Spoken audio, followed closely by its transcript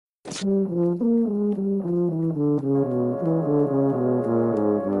Wake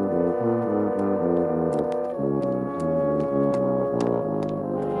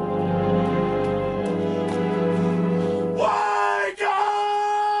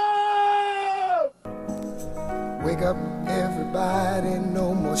up, everybody,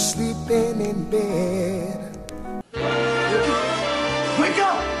 no more sleeping in bed. Wake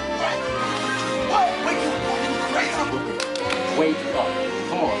up! What? Wake up! Wake up! Wake up!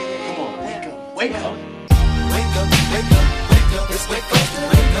 Come on! Wake up! Wake up! Wake up, wake up, wake up, it's wake up,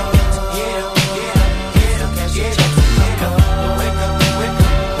 wake up. Yeah, yeah, yeah, cash your checks and wake up. Wake up, wake up,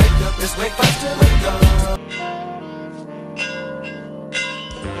 wake up, it's wake up, wake up.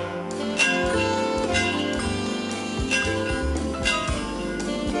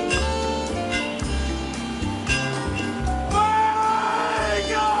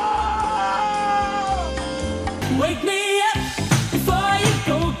 Wake me up before you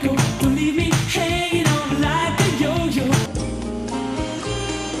go. Don't leave me hanging on like a yo-yo.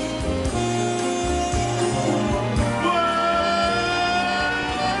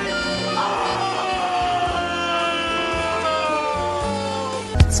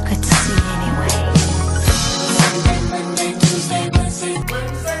 It's good to see you anyway.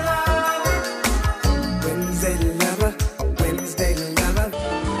 Wednesday lover, Wednesday lover.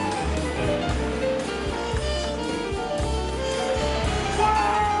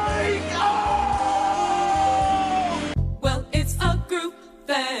 Well, it's a group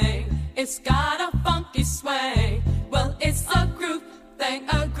thing. It's got a funky sway. Well, it's a group thing,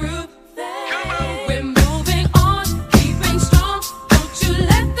 a group thing. We're moving on, keeping strong. Don't you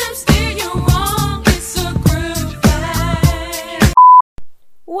let them steer you wrong. It's a group thing.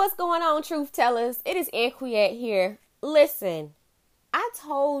 What's going on, truth tellers? It is Inquiet here. Listen, I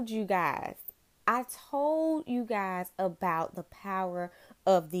told you guys about the power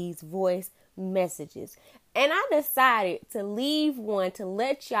of these voice messages. And I decided to leave one to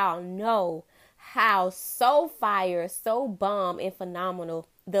let y'all know how so fire, so bomb and phenomenal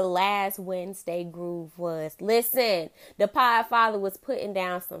the last Wednesday groove was. Listen, the Podfather was putting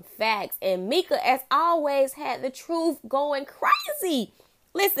down some facts, and Mika, as always, had the truth going crazy.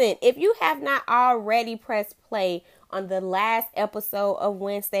 Listen, if you have not already pressed play on the last episode of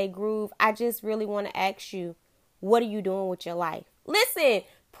Wednesday Groove, I just really want to ask you, what are you doing with your life? Listen,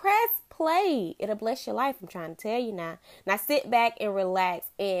 press play. It'll bless your life. I'm trying to tell you now. Now sit back and relax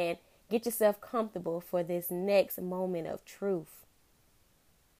and get yourself comfortable for this next moment of truth.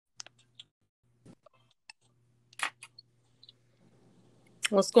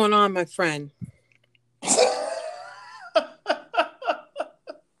 What's going on, my friend?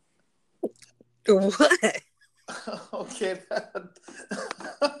 What? Okay. I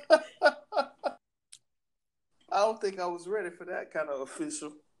don't think I was ready for that kind of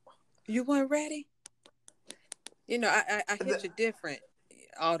official. You weren't ready? You know, I hit you different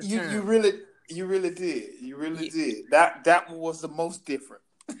all the time. You really did. You really did. That one was the most different.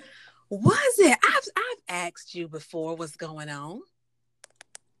 Was it? I've asked you before what's going on.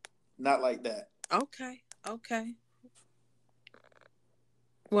 Not like that. Okay.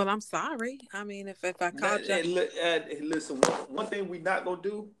 Well, I'm sorry. I mean, if I called you... Listen, one thing we're not going to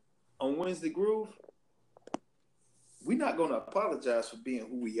do on Wednesday Groove, we're not going to apologize for being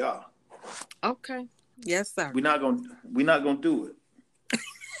who we are. Okay. Yes, sir. We're not going to do it.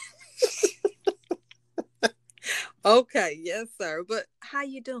 Okay. Yes, sir. But how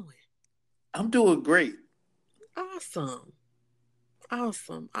you doing? I'm doing great. Awesome.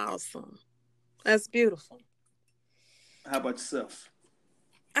 That's beautiful. How about yourself?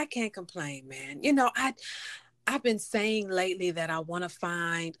 I can't complain, man. You know, I've been saying lately that I want to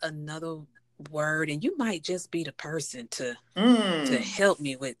find another word, and you might just be the person to help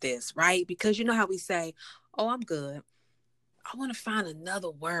me with this, right? Because you know how we say, "Oh, I'm good." I want to find another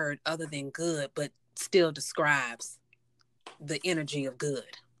word other than good, but still describes the energy of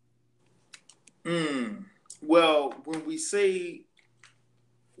good. Well, when we say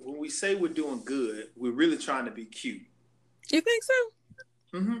we're doing good, we're really trying to be cute. You think so?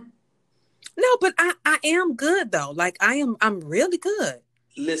 Mm-hmm. No, but I am good though. Like I'm really good.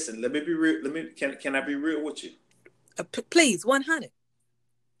 Listen, let me be real. Can I be real with you? Please, 100.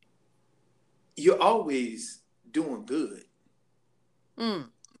 You're always doing good.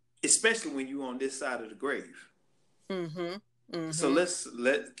 Especially when you're on this side of the grave. So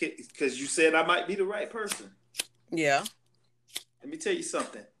because you said I might be the right person. Yeah. Let me tell you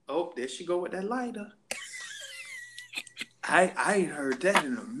something. Oh, there she go with that lighter. I ain't heard that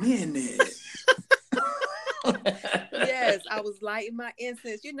in a minute. Yes, I was lighting my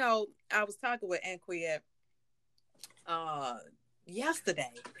incense. You know, I was talking with Inquiet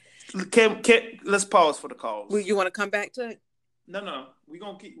yesterday, Let's pause for the calls. Well, you want to come back to it? No. We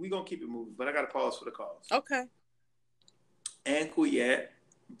gonna keep it moving, but I gotta pause for the calls. Okay. Anquiette,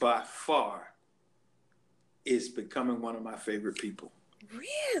 by far, is becoming one of my favorite people.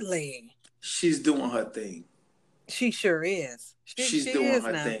 Really? She's doing her thing. She sure is. She's doing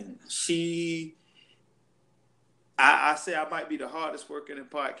her thing. I say I might be the hardest working in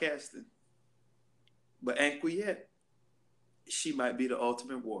podcasting, but Anquiette, she might be the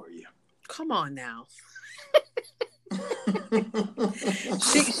ultimate warrior. Come on now.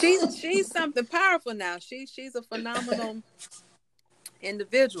 she's something powerful now. She's a phenomenal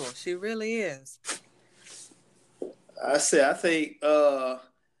individual. She really is. I think the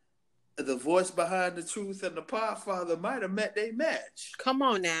voice behind the truth and the Podfather might have met their match. Come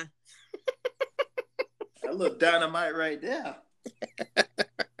on now. That little dynamite right there.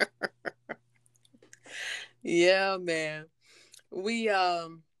 Yeah, man. We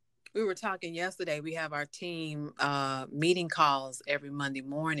were talking yesterday. We have our team meeting calls every Monday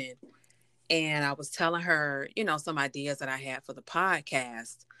morning. And I was telling her, some ideas that I had for the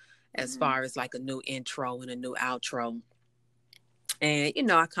podcast as far as like a new intro and a new outro.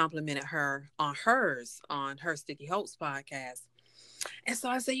 And, I complimented her on her Sticky Hopes podcast. And so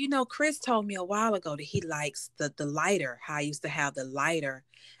I said, Chris told me a while ago that he likes the lighter, how I used to have the lighter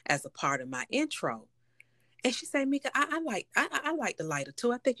as a part of my intro. And she said, Mika, I like the lighter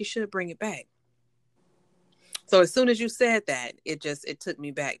too. I think you should bring it back. So as soon as you said that, it took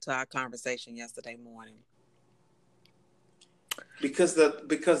me back to our conversation yesterday morning. Because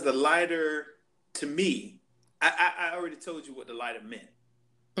the lighter, to me, I already told you what the lighter meant.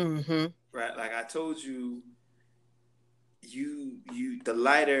 Mm-hmm. Right? Like I told you, the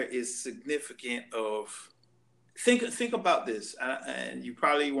lighter is significant of, think about this, and you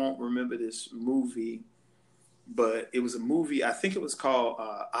probably won't remember this movie, but it was a movie, I think it was called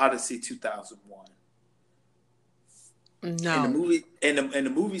Odyssey 2001. No. And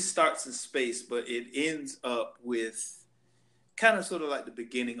the movie starts in space, but it ends up with kind of sort of like the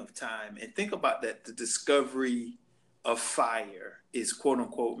beginning of time. And think about that, the discovery of fire is quote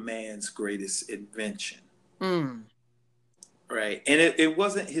unquote man's greatest invention. Mm. Right. And it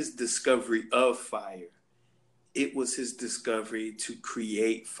wasn't his discovery of fire. It was his discovery to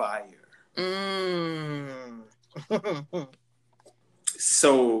create fire. Mm.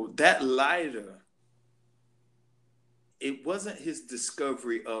 So that lighter, it wasn't his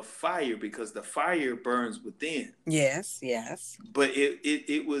discovery of fire because the fire burns within. Yes. But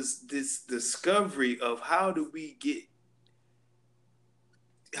it was this discovery of how do we get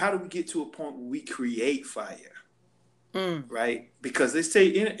to a point where we create fire. Right? Because they say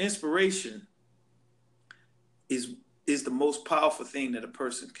inspiration is the most powerful thing that a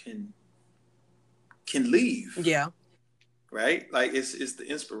person can leave. Yeah. Right? Like it's the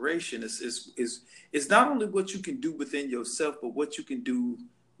inspiration. It's not only what you can do within yourself, but what you can do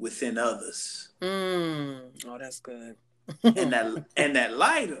within others. Oh, that's good. and that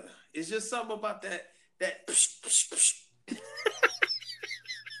lighter is just something about that.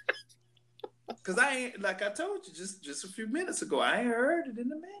 Because I ain't, like I told you just a few minutes ago, I ain't heard it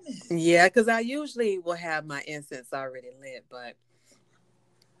in a minute. Yeah, because I usually will have my incense already lit, but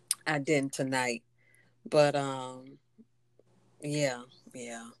I didn't tonight. But yeah.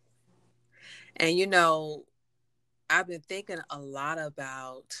 And I've been thinking a lot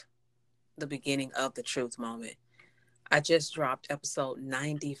about the beginning of the Truth Moment. I just dropped episode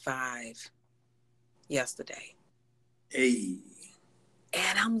 95 yesterday. Hey.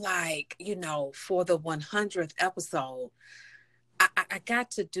 And I'm like, for the 100th episode, I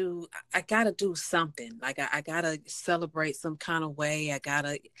got to do something. Like I gotta celebrate some kind of way.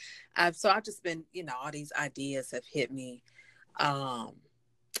 So I've just been, all these ideas have hit me.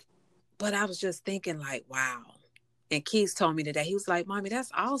 But I was just thinking like, wow. And Keith told me today, he was like, Mommy,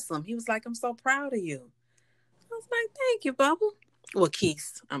 that's awesome. He was like, I'm so proud of you. I was like, thank you, Bubble. Well,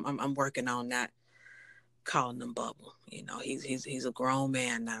 Keith, I'm working on that. Calling him Bubble. He's a grown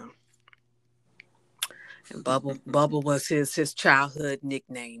man now. And Bubble was his childhood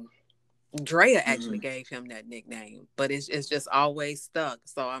nickname. Drea actually gave him that nickname, but it's just always stuck.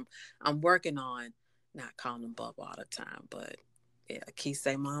 So I'm working on not calling him Bubble all the time. But yeah, Keith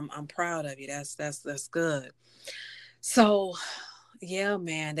say, Mom, I'm proud of you. That's good. So yeah,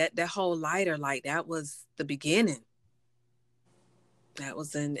 man, that whole lighter, like that was the beginning. That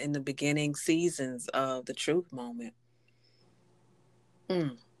was in the beginning seasons of the Truth Moment.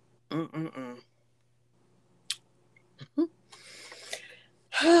 Well,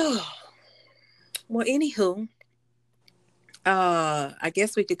 anywho, I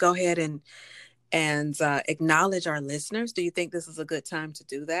guess we could go ahead and acknowledge our listeners. Do you think this is a good time to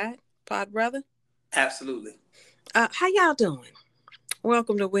do that? Pod brother. Absolutely. How y'all doing?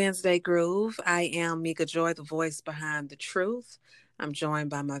 Welcome to Wednesday Groove. I am Mika Joy, the voice behind the truth. I'm joined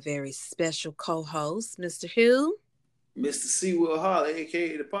by my very special co-host, Mr. Hugh. Mr. C. Will Harley,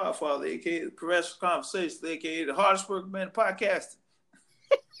 a.k.a. the Podfather, a.k.a. the Progressive Conversation, a.k.a. the hardest working man in podcasting.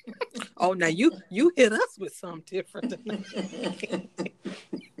 Oh, now you hit us with something different.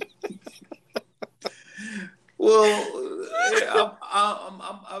 Well,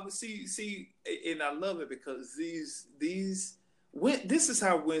 I see, and I love it because this is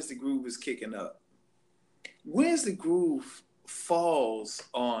how Wednesday Groove is kicking up. Wednesday Groove falls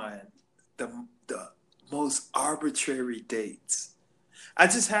on the most arbitrary dates. I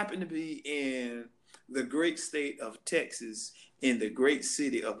just happen to be in the great state of Texas, in the great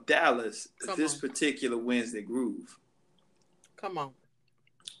city of Dallas, this particular Wednesday Groove. Come on.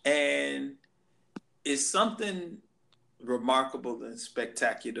 And it's something remarkable and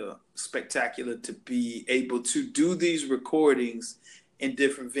spectacular to be able to do these recordings in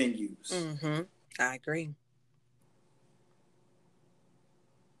different venues. Mm-hmm. I agree.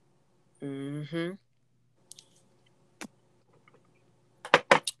 Mm-hmm.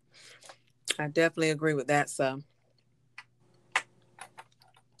 I definitely agree with that, so.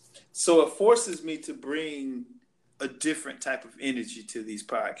 So it forces me to bring a different type of energy to these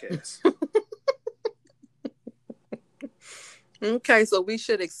podcasts. Okay, so we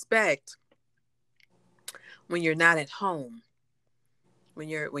should expect when you're not at home, when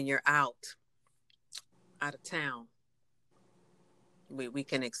you're out of town, we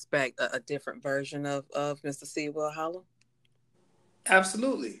can expect a different version of Mr. C. Will Hollow.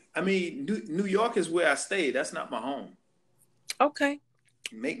 Absolutely. I mean, New York is where I stay. That's not my home. Okay.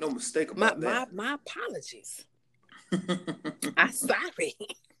 Make no mistake about that. My apologies. I'm sorry.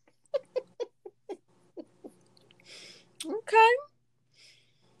 Okay.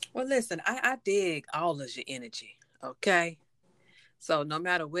 Well, listen, I dig all of your energy. Okay. So no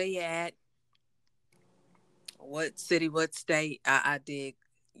matter where you're at, what city, what state, I dig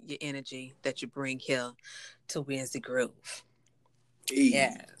your energy that you bring here to Wednesday Groove.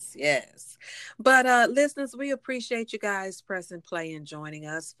 Yes. But listeners, we appreciate you guys pressing play and joining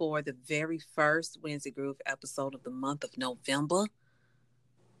us for the very first Wednesday Groove episode of the month of November.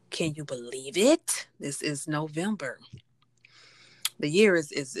 Can you believe it? This is November. The year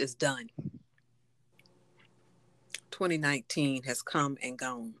is done. 2019 has come and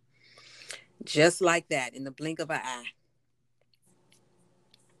gone. Just like that, in the blink of an eye.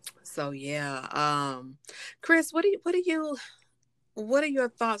 So yeah. Chris, what are your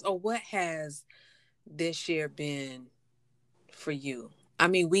thoughts, or what has this year been for you? I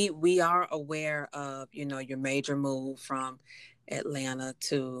mean, we are aware of, your major move from Atlanta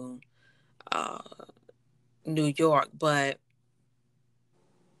to New York, but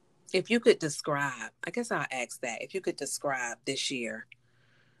if you could describe, I guess I'll ask that. If you could describe this year,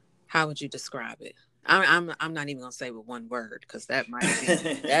 how would you describe it? I'm not even gonna say with one word, because that might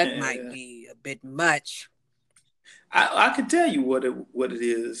be a bit much. I could tell you what it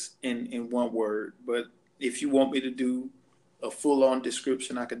is in one word, but if you want me to do a full-on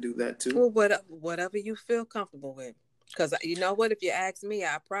description, I could do that too. Well, whatever you feel comfortable with. Because you know what, if you ask me,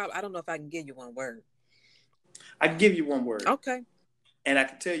 I don't know if I can give you one word. I can give you one word. Okay. And I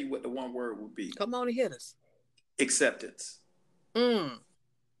can tell you what the one word would be. Come on and hit us. Acceptance. The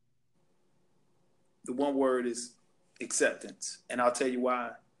one word is acceptance. And I'll tell you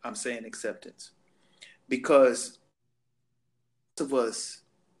why I'm saying acceptance. Because most of us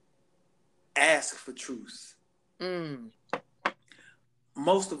ask for truth.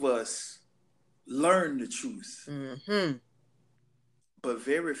 Most of us learn the truth. Mm-hmm. But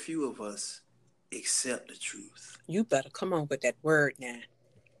very few of us accept the truth. You better come on with that word now.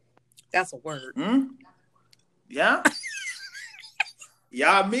 That's a word. Yeah?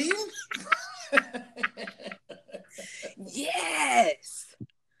 Y'all mean? Yes.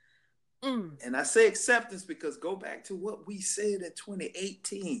 And I say acceptance because go back to what we said in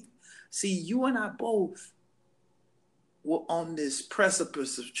 2018. See, you and I both were on this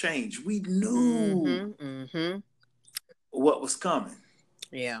precipice of change. We knew what was coming.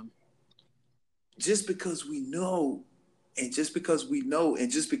 Yeah. Just because we know, and just because we know, and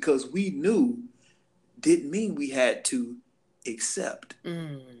just because we knew, didn't mean we had to accept.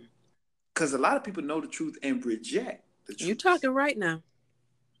 Because a lot of people know the truth and reject the truth. You're talking right now.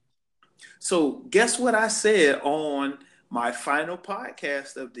 So guess what I said on my final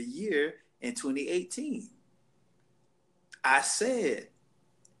podcast of the year in 2018? I said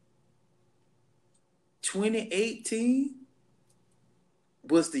 2018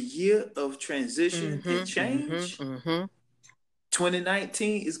 was the year of transition and change.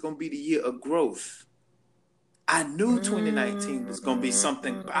 2019 is going to be the year of growth. I knew 2019 was going to be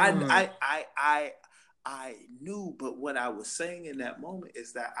something. I knew, but what I was saying in that moment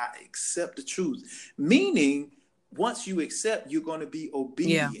is that I accept the truth. Meaning, once you accept, you're going to be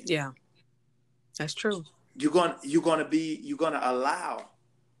obedient. Yeah. That's true. You're going to allow.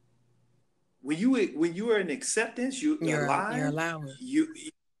 When you are in acceptance, you're allowing.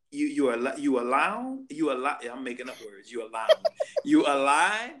 You allow. I'm making up words. You allow. You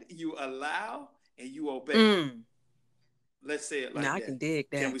align. You allow, and you obey. Let's say it like that. I can dig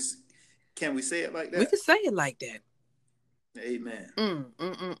that. Can we say it like that? We can say it like that. Amen.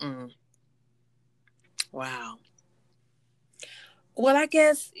 Wow. Well, I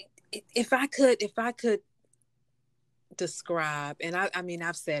guess if I could describe, and I mean,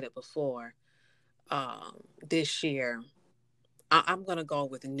 I've said it before, this year, I'm going to go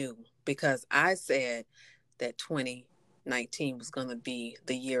with new, because I said that 2019 was going to be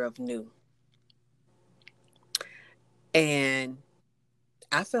the year of new. And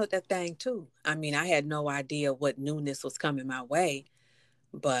I felt that thing too. I mean, I had no idea what newness was coming my way,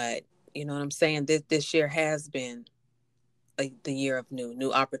 but you know what I'm saying? This year has been the year of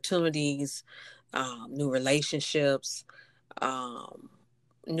new opportunities, new relationships,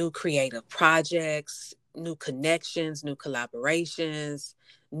 new creative projects, new connections, new collaborations,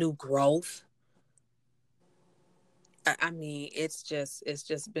 new growth. I mean, it's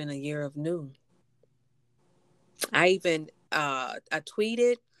just been a year of new. I even I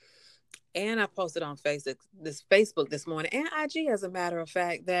tweeted and I posted on Facebook this morning, and IG, as a matter of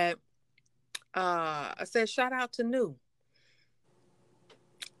fact, that I said, shout out to new.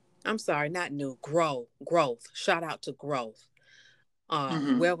 I'm sorry, not new, growth. Shout out to growth.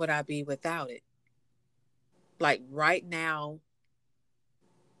 Where would I be without it? Like right now,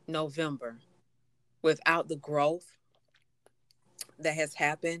 November, without the growth that has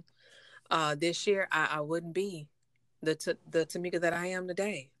happened this year, I wouldn't be the Tamika that I am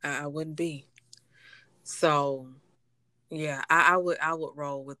today. I wouldn't be. So, yeah, I would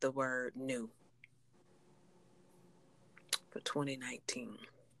roll with the word new for 2019.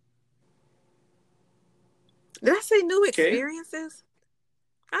 Did I say new experiences?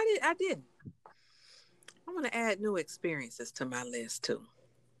 I didn't. I want to add new experiences to my list too.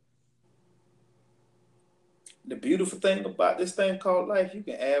 The beautiful thing about this thing called life, you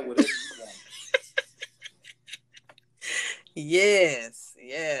can add whatever you want. Yes.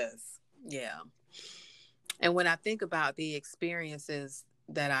 Yeah. And when I think about the experiences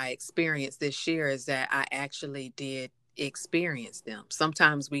that I experienced this year, is that I actually did experience them.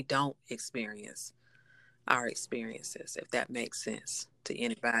 Sometimes we don't experience our experiences, if that makes sense to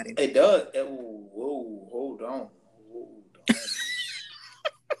anybody. It does. Whoa, hold on.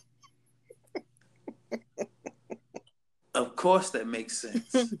 Of course that makes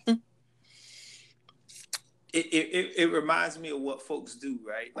sense. It reminds me of what folks do,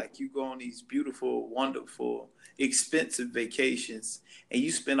 right? Like you go on these beautiful, wonderful, expensive vacations, and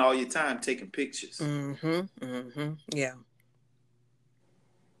you spend all your time taking pictures. Yeah.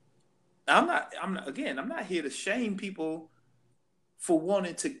 I'm not here to shame people for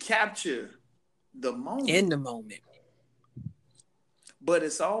wanting to capture the moment. In the moment. But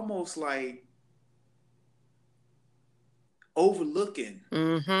it's almost like overlooking.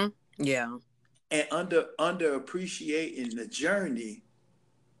 Yeah. And under appreciating the journey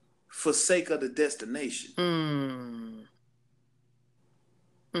for sake of the destination.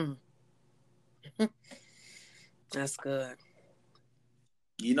 That's good.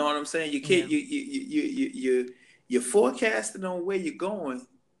 You know what I'm saying? You can't. Yeah. You're forecasting on where you're going,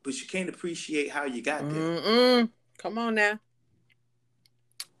 but you can't appreciate how you got there. Come on now.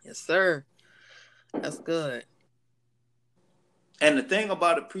 Yes, sir. That's good. And the thing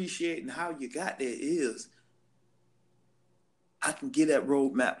about appreciating how you got there is, I can give that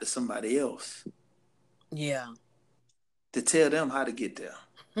roadmap to somebody else. Yeah. To tell them how to get there.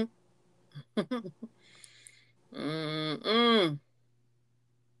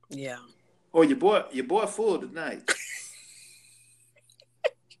 Yeah. Or your boy full tonight.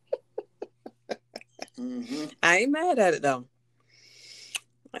 I ain't mad at it though.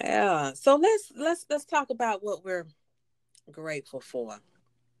 Yeah. So let's talk about what we're grateful for.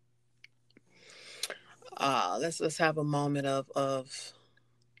 Let's have a moment of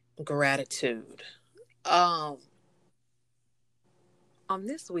gratitude. On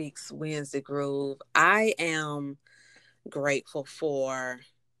this week's Wednesday Groove, I am grateful for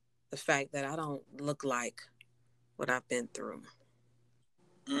the fact that I don't look like what I've been through.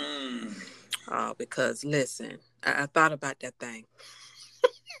 Because listen, I thought about that thing.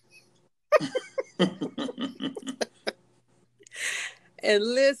 And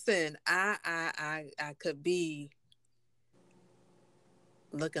listen, I could be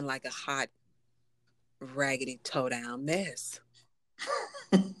looking like a hot, raggedy toe down mess.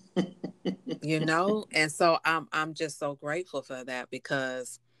 And so I'm just so grateful for that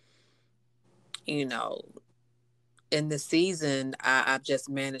because, you know, in the season I've just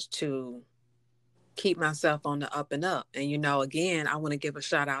managed to keep myself on the up and up. And again, I want to give a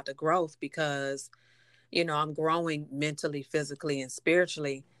shout out to growth because I'm growing mentally, physically, and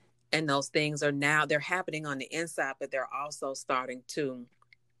spiritually, and those things they're happening on the inside, but they're also starting to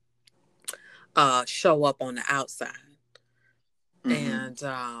show up on the outside. And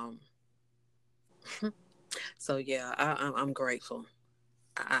so yeah, I'm grateful.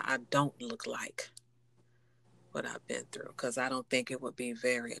 I don't look like what I've been through because I don't think it would be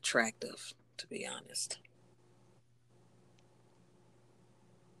very attractive, to be honest.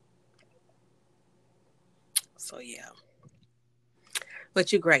 So yeah.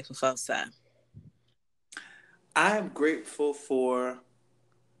 What you grateful for, Si? I am grateful for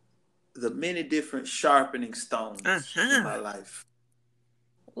the many different sharpening stones in my life.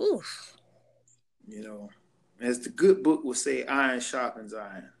 Oof. As the good book will say, iron sharpens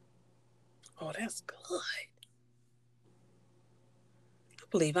iron. Oh, that's good. I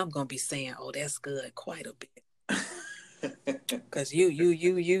believe I'm gonna be saying, "Oh, that's good," quite a bit. Because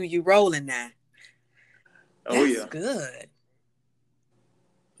you rolling now. Oh yeah, that's good.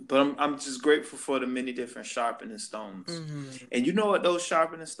 But I'm just grateful for the many different sharpening stones. Mm-hmm. And you know what those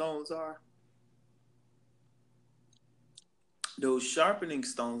sharpening stones are? Those sharpening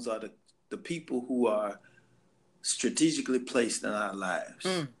stones are the people who are strategically placed in our lives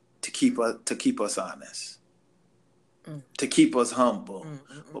to keep us honest, to keep us humble,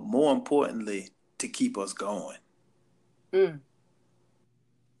 but more importantly, to keep us going.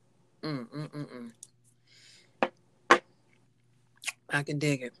 I can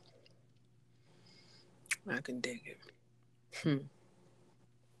dig it.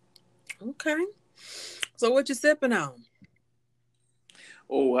 Okay. So what you sipping on?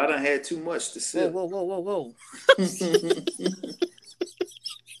 Oh, I done had too much to sip. Whoa.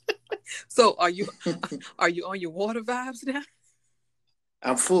 So are you on your water vibes now?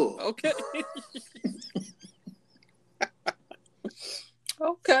 I'm full. Okay.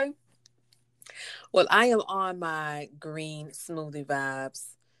 Okay. Well, I am on my green smoothie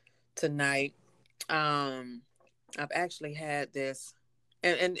vibes tonight. I've actually had this,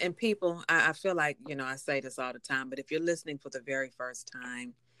 and people, I feel like, I say this all the time, but if you're listening for the very first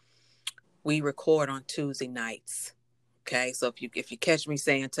time, we record on Tuesday nights. Okay. So if you catch me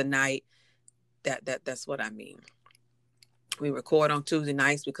saying tonight, that's what I mean. We record on Tuesday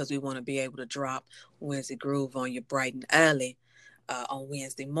nights because we want to be able to drop Wednesday Groove on you bright and early on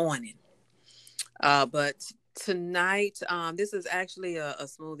Wednesday morning. But tonight, this is actually a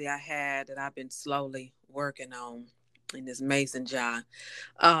smoothie I had that I've been slowly working on in this mason jar.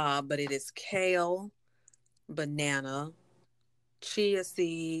 But it is kale, banana, chia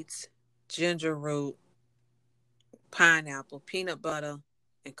seeds, ginger root, pineapple, peanut butter,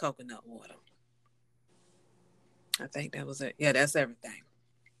 and coconut water. I think that was it. Yeah, that's everything.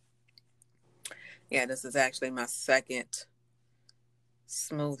 Yeah, this is actually my second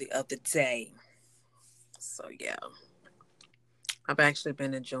smoothie of the day. So yeah, I've actually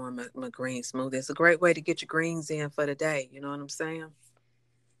been enjoying my green smoothie. It's a great way to get your greens in for the day. You know what I'm saying?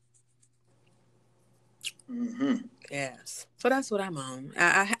 Mm-hmm. Yes. So that's what I'm on.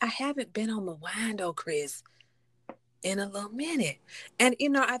 I haven't been on my wine though, Chris, in a little minute. And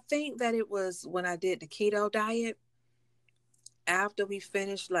I think that it was when I did the keto diet. After we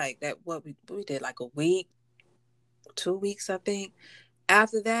finished like that, what we did like a week, 2 weeks, I think.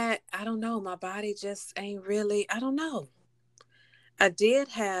 After that, I don't know. My body just ain't really, I don't know. I did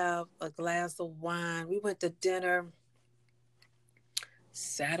have a glass of wine. We went to dinner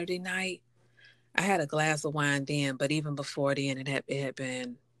Saturday night. I had a glass of wine then, but even before then, it had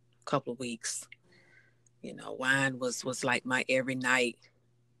been a couple of weeks. Wine was like my every night,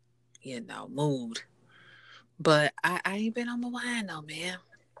 mood. But I ain't been on my wine though, man.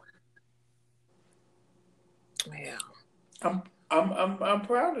 Yeah. I'm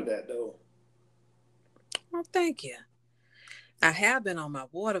proud of that though. Well, thank you. I have been on my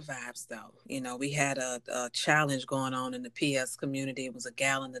water vibes though. We had a challenge going on in the PS community. It was a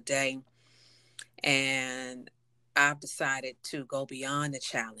gallon a day. And I've decided to go beyond the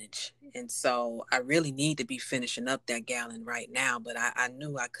challenge. And so I really need to be finishing up that gallon right now. But I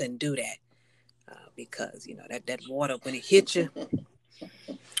knew I couldn't do that because, that water, when it hits you,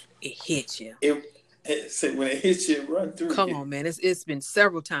 it hits you. When it hits you, it run through. Come on, man. It's been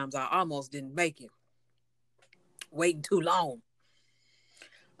several times I almost didn't make it. Waiting too long.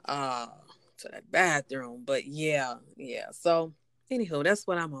 to that bathroom. But yeah. So anywho, that's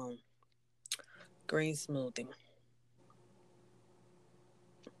what I'm on. Green smoothie.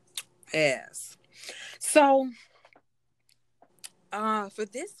 Yes. So for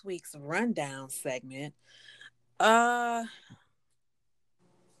this week's rundown segment, I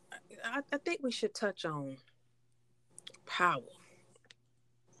think we should touch on power.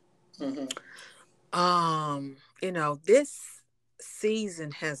 This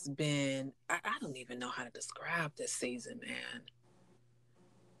season has been, I don't even know how to describe this season, man.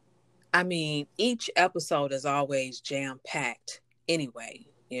 I mean, each episode is always jam-packed anyway,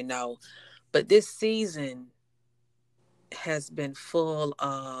 but this season has been full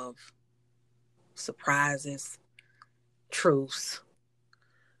of surprises, truths,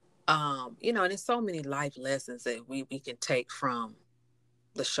 and there's so many life lessons that we can take from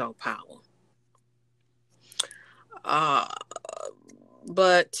the show Power.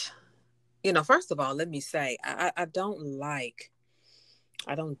 But first of all, let me say I don't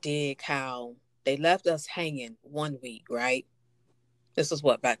dig how they left us hanging 1 week, right? This was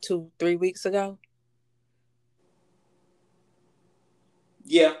what, about 2-3 weeks ago?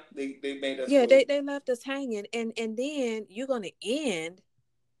 Yeah, they made us. Yeah, they left us hanging, and then you're gonna end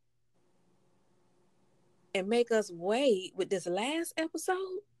and make us wait with this last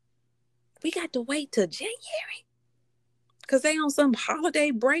episode. We got to wait till January because they on some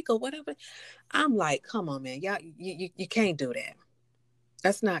holiday break or whatever. I'm like, come on, man, y'all, you can't do that.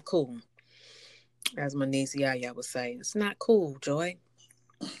 That's not cool. As my niece Yaya would say, it's not cool, Joy.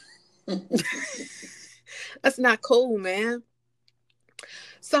 That's not cool, man.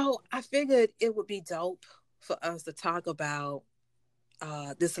 So I figured it would be dope for us to talk about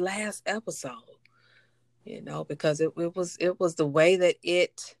this last episode, because it was the way that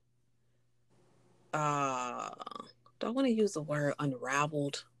it, don't want to use the word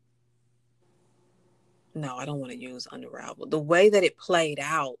unraveled. No, I don't want to use unraveled. The way that it played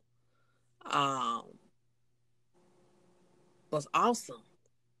out was awesome.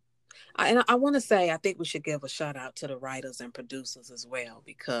 And I want to say, I think we should give a shout out to the writers and producers as well,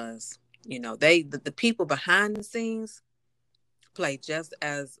 because, the people behind the scenes play just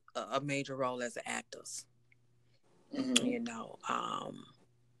as a major role as the actors,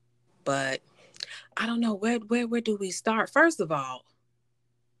 but I don't know, where do we start? First of all,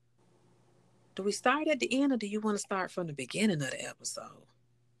 do we start at the end or do you want to start from the beginning of the episode?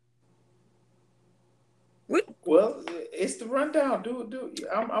 Well, it's the rundown. Do it.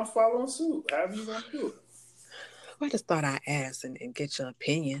 I'm following suit. However you want to do it. I just thought I'd ask and get your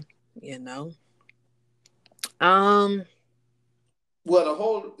opinion. Well, the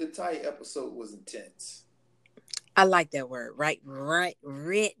whole entire episode was intense. I like that word. Right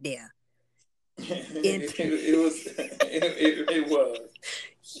there. It was.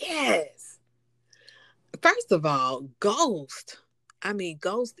 Yes. First of all, Ghost. I mean,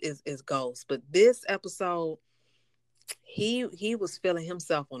 Ghost is Ghost, but this episode, he was feeling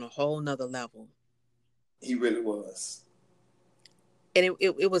himself on a whole nother level. He really was. And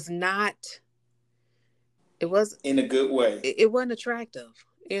it was not, it was in a good way. It wasn't attractive,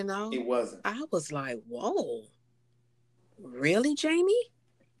 It wasn't. I was like, whoa, really, Jamie?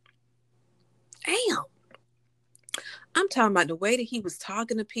 Damn. I'm talking about the way that he was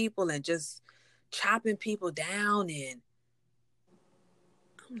talking to people and just chopping people down, and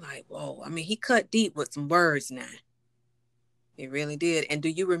I'm like, whoa. I mean, he cut deep with some words now. He really did. And do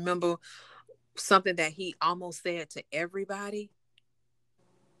you remember something that he almost said to everybody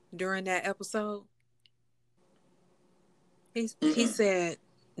during that episode? He said,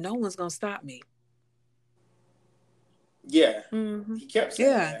 no one's going to stop me. Yeah. Mm-hmm. He kept saying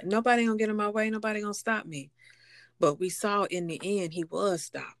that. Nobody going to get in my way. Nobody going to stop me. But we saw in the end, he was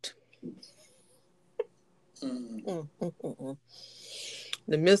stopped. Mm-hmm.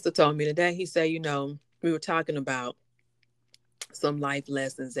 The mister told me today, he said, we were talking about some life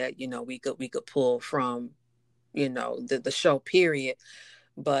lessons that, we could pull from, the show period.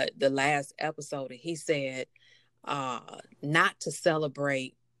 But the last episode, he said, not to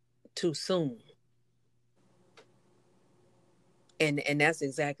celebrate too soon. And that's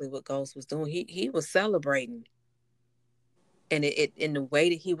exactly what Ghost was doing. He was celebrating. And it in the way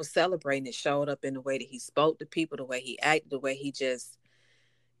that he was celebrating, it showed up in the way that he spoke to people, the way he acted, the way he just,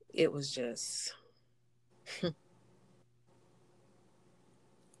 it was just.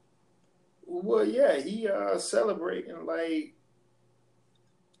 Well, yeah, he celebrating like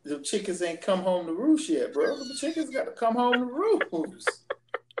the chickens ain't come home to roost yet, bro. The chickens got to come home to roost.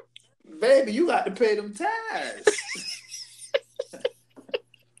 Baby, you got to pay them tithes.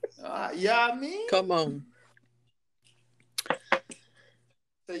 Yeah, I mean? Come on.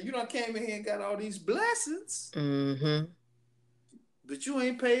 So you done came in here and got all these blessings, Mm-hmm. but you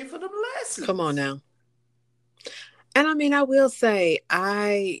ain't paid for the blessings. Come on now. And I mean, I will say,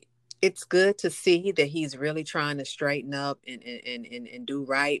 it's good to see that he's really trying to straighten up and do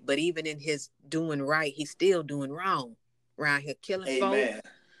right. But even in his doing right, he's still doing wrong. Around here killing Amen. folks.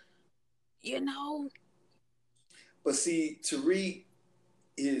 You know. But see, Tariq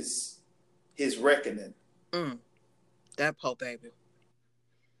is his reckoning. That poor baby.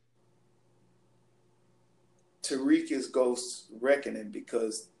 Tariq is Ghost's reckoning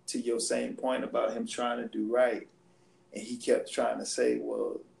because, to your same point about him trying to do right, and he kept trying to say,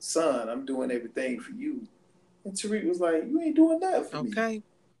 well, son, I'm doing everything for you. And Tariq was like, you ain't doing nothing for me. Okay.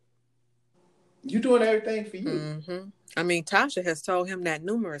 You doing everything for you. Mm-hmm. I mean, Tasha has told him that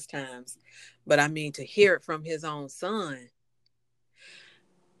numerous times. But I mean, to hear it from his own son.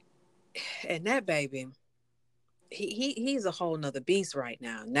 And that baby, he's a whole nother beast right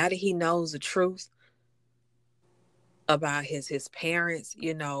now. Now that he knows the truth about his parents,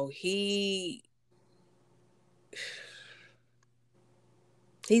 you know, he's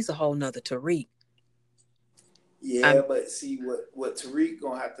a whole nother Tariq. Yeah, but see, what Tariq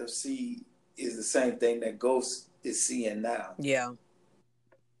gonna have to see is the same thing that Ghost is seeing now. Yeah.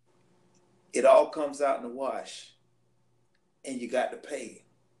 It all comes out in the wash, and you got to pay.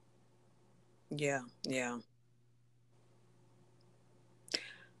 Yeah, yeah.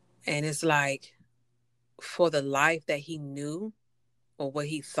 And it's like, for the life that he knew, or what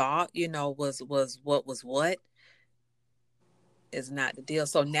he thought, you know, was what is not the deal.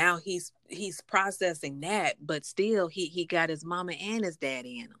 So now he's processing that, but still he got his mama and his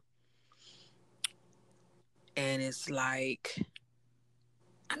daddy in him. And it's like,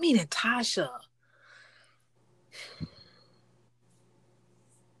 I mean, and Tasha,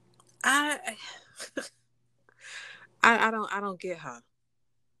 I don't get her.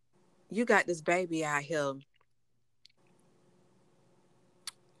 You got this baby out here.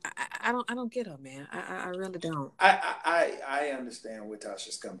 I don't get her, man. I really don't. I understand where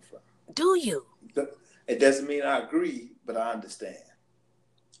Tasha's coming from. Do you? It doesn't mean I agree, but I understand.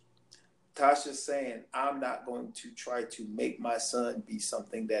 Tasha's saying, I'm not going to try to make my son be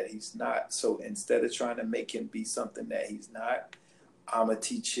something that he's not. So instead of trying to make him be something that he's not, I'm going to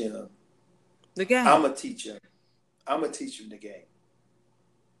teach him the game. I'm going to teach him the game.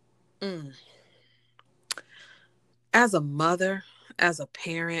 As a mother, as a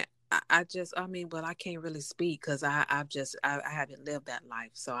parent, I mean, but I can't really speak because I haven't lived that life.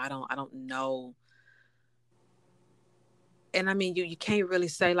 So I don't know. And I mean, you can't really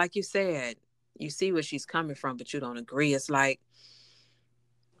say, like you said, you see where she's coming from, but you don't agree. It's like,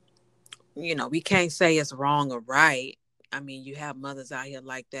 you know, we can't say it's wrong or right. I mean, you have mothers out here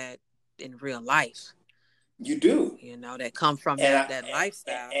like that in real life. You do. You know, that come from that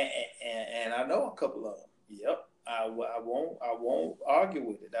lifestyle. And I know a couple of them. Yep. I won't argue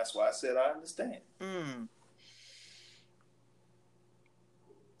with it. That's why I said I understand.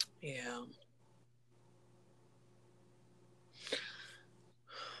 Yeah.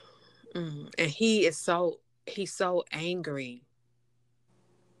 And he's so angry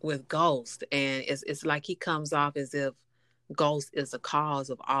with Ghost, and it's like he comes off as if Ghost is the cause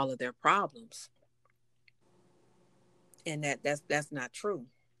of all of their problems, and that's not true.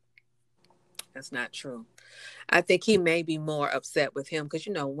 That's not true. I think he may be more upset with him because,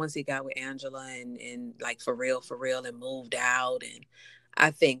 you know, once he got with Angela and like for real and moved out, and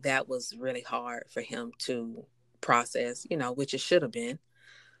I think that was really hard for him to process, you know, which it should have been.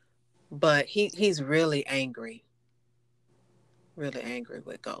 But he's really angry with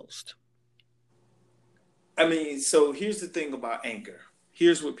Ghost. I mean, so here's the thing about anger.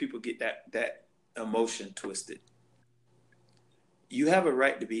 Here's where people get that emotion twisted. You have a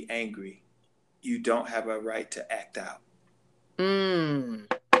right to be angry. You don't have a right to act out. I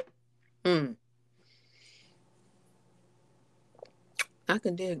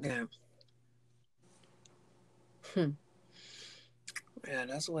can dig that. Yeah,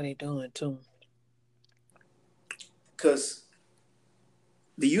 that's what he's doing too. Because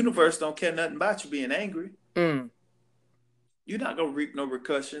the universe don't care nothing about you being angry. You're not gonna reap no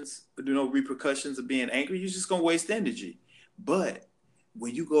repercussions of being angry. You're just gonna waste energy. But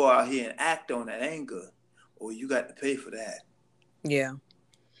when you go out here and act on that anger, you got to pay for that. Yeah.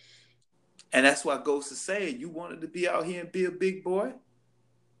 And that's why Ghost is saying, you wanted to be out here and be a big boy?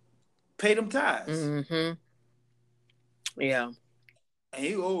 Pay them tithes. Yeah. And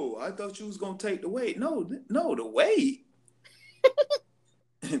he, I thought you was going to take the weight. No, the weight.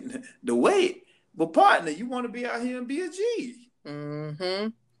 The weight. But partner, you want to be out here and be a G.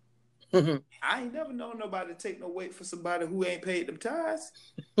 I ain't never known nobody to take no weight for somebody who ain't paid them tithes.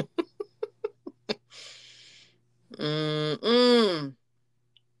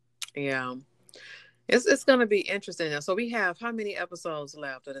 Yeah. It's gonna be interesting. So we have how many episodes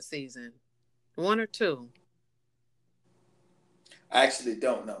left of the season? 1 or 2? I actually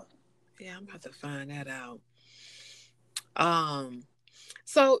don't know. Yeah, I'm about to find that out.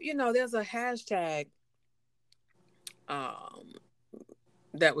 So there's a hashtag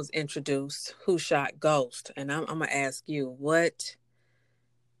that was introduced, Who Shot Ghost? And I'm gonna ask you, what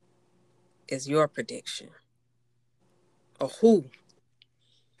is your prediction? Or who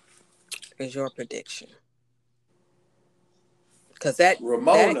is your prediction? Because that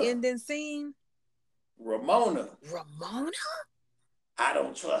ending scene. Ramona. I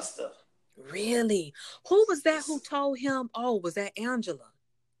don't trust her. Really? Who was that who told him? Oh, was that Angela?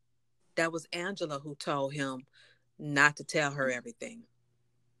 That was Angela who told him not to tell her everything.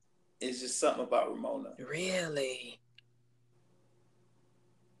 It's just something about Ramona. Really?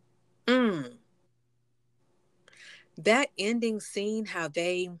 That ending scene, how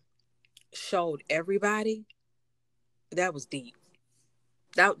they showed everybody, that was deep.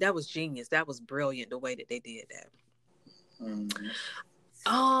 That was genius. That was brilliant the way that they did that.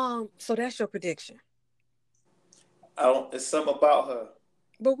 So that's your prediction. It's something about her.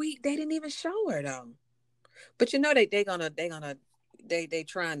 But they didn't even show her though. But they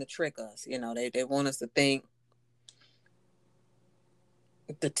trying to trick us. They want us to think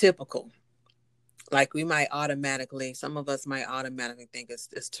the typical. Like some of us might automatically think it's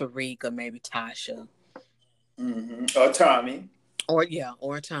Tariq or maybe Tasha. Or Tommy. Or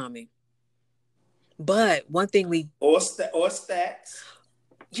Tommy. But one thing or Stacks.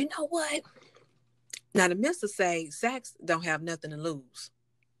 You know what? Now the mister say Sax don't have nothing to lose.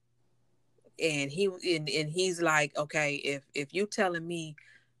 And he's like, okay, if you telling me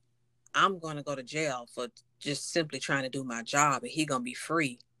I'm gonna go to jail for just simply trying to do my job and he gonna be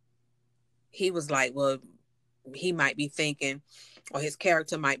free. He was like, well, he might be thinking, or his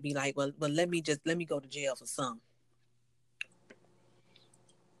character might be like, well, let me go to jail for some.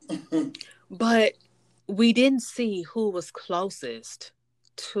 But we didn't see who was closest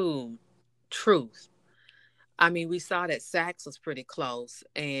to truth. I mean, we saw that Sax was pretty close,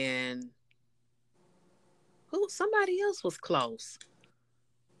 and somebody else was close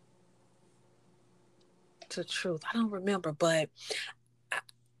to truth. I don't remember, but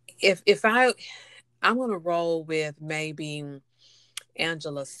I'm gonna roll with maybe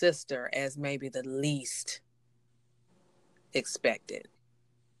Angela's sister as maybe the least expected.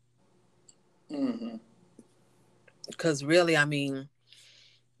 Because really, I mean,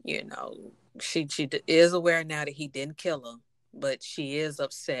 she is aware now that he didn't kill her, but she is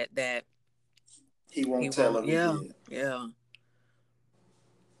upset that he won't tell her. Yeah.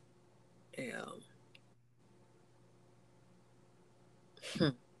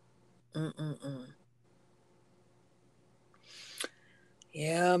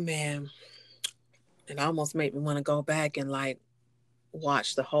 Yeah, man. It almost made me want to go back and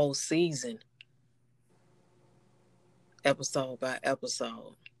watch the whole season, episode by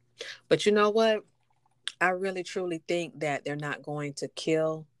episode. But you know what? I really truly think that they're not going to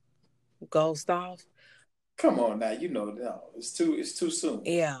kill Ghost off. Come on now, no, it's too soon.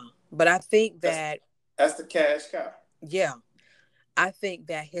 Yeah, but I think that's the cash cow. Yeah, I think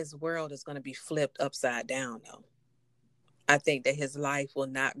that his world is going to be flipped upside down, though. I think that his life will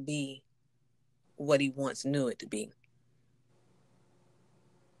not be what he once knew it to be.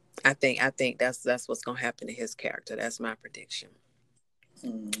 I think that's what's going to happen to his character. That's my prediction.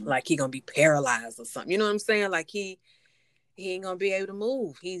 Like he going to be paralyzed or something. You know what I'm saying? Like he ain't going to be able to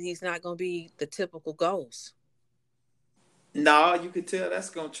move. He's not going to be the typical Ghost. No, you could tell that's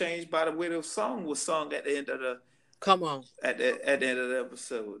going to change by the way the song was sung at the end of the. Come on. At the end of the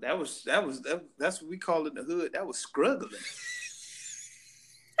episode, that's what we call in the hood. That was struggling.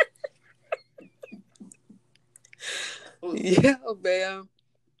 Yeah, man.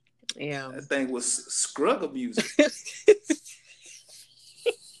 Yeah. That thing was scruggle music.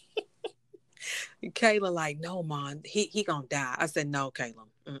 Kayla like, no, Mom, he gonna die. I said, no, Kayla.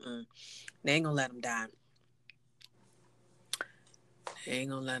 They ain't gonna let him die. They ain't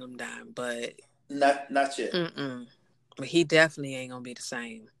gonna let him die, but not yet. But he definitely ain't gonna be the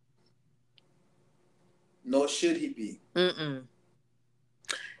same. Nor should he be.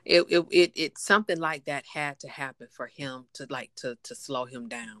 It's something like that had to happen for him to slow him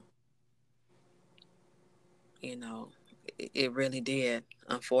down. It really did.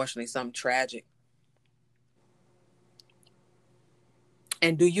 Unfortunately, something tragic.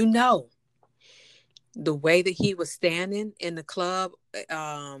 And do you know the way that he was standing in the club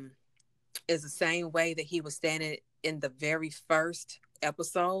is the same way that he was standing in the very first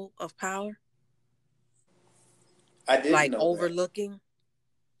episode of Power, I didn't like know that. overlooking.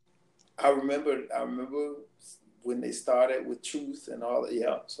 I remember when they started with Truth and all that.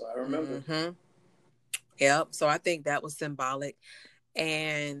 Yeah, so I remember. Mm-hmm. Yep. So I think that was symbolic.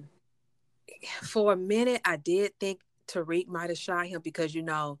 And for a minute, I did think Tariq might have shot him because, you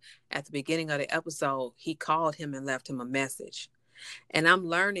know, at the beginning of the episode, he called him and left him a message. And I'm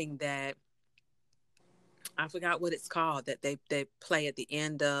learning that, I forgot what it's called, that they play at the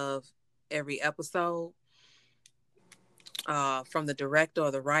end of every episode from the director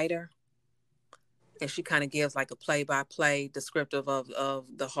or the writer. And she kind of gives like a play-by-play descriptive of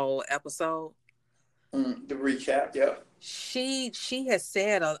the whole episode. The recap, yeah. She has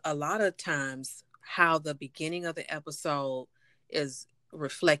said a lot of times how the beginning of the episode is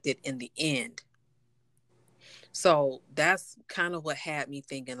reflected in the end. So that's kind of what had me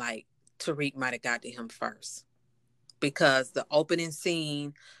thinking like Tariq might have got to him first. Because the opening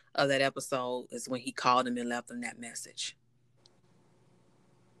scene of that episode is when he called him and left him that message.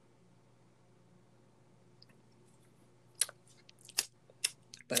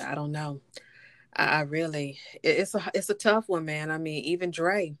 But I don't know. I really, it's a tough one, man. I mean, even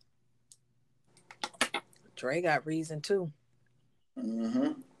Dre got reason too.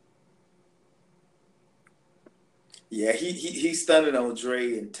 Mm-hmm. Yeah, he stunned on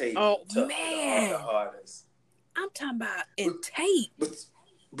Dre and Tate. Oh tough, man, the hardest. I'm talking about in Tate.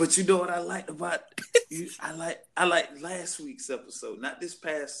 But you know what I liked about you? I like last week's episode, not this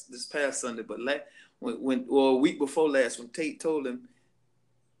past Sunday, but when a week before last, when Tate told him,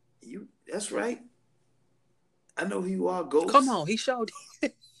 that's right. I know who you are, Ghost. Come on, he showed.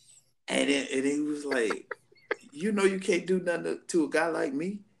 and then he was like, you know you can't do nothing to a guy like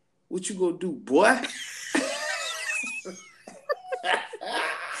me. What you gonna do, boy?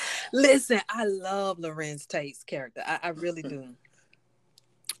 Listen, I love Lorenz Tate's character. I really do.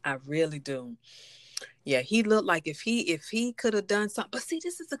 I really do. Yeah, he looked like if he could have done something. But see,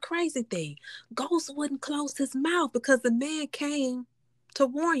 this is the crazy thing. Ghost wouldn't close his mouth because the man came to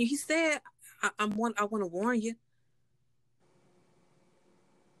warn you. He said, I want to warn you.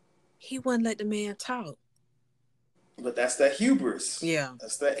 He wouldn't let the man talk. But that's that hubris. Yeah.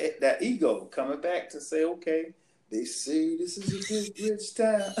 That's that ego coming back to say, okay, they say this is a good rich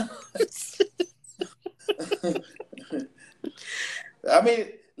town. I mean,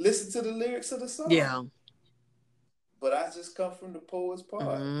 listen to the lyrics of the song. Yeah. But I just come from the poet's part.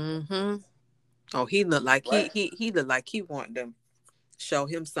 Mm-hmm. Oh, he looked like right. he looked like he wanted to show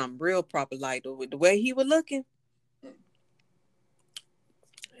him something real proper, like the way he was looking.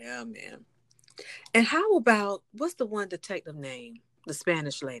 Yeah, man. And how about, what's the one detective name? The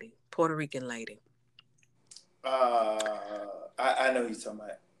Spanish lady, Puerto Rican lady. I know who you're talking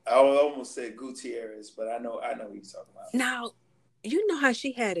about. I almost said Gutierrez, but I know who you're talking about. Now, you know how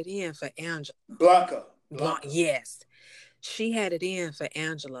she had it in for Angela. Blanca. Yes. She had it in for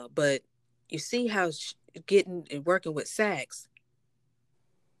Angela, but you see how getting and working with Saxe,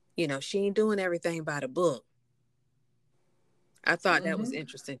 you know, she ain't doing everything by the book. I thought that was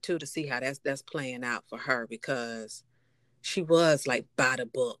interesting too, to see how that's playing out for her, because she was like by the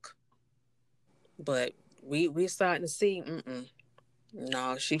book, but we're starting to see,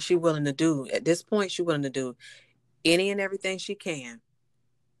 no, she willing to do, at this point, she willing to do any and everything she can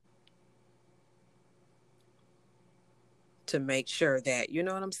to make sure that, you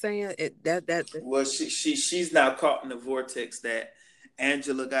know what I'm saying? Well, she's now caught in the vortex that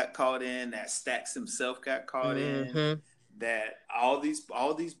Angela got caught in, that Stax himself got caught in. That all these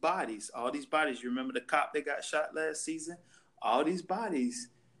bodies, you remember the cop that got shot last season? All these bodies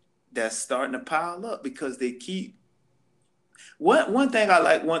that's starting to pile up because they keep. One thing I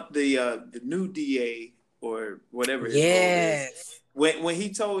like, the new DA or whatever his role is, when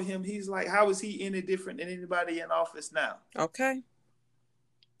he told him, he's like, how is he any different than anybody in office now? Okay.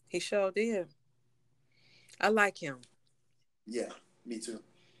 He sure did. I like him. Yeah, me too.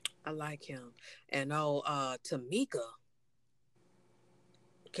 I like him. And Tamika,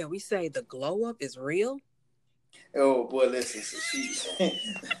 can we say the glow up is real? Oh boy, listen. So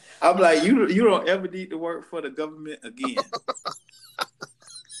I'm like, you don't ever need to work for the government again.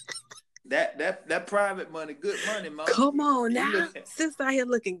 that private money, good money, Mom. Come on now, sis out here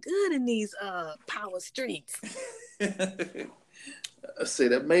looking good in these power streets. I say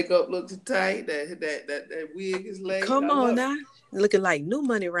that makeup looks tight. That wig is laid. Come on now, looking like new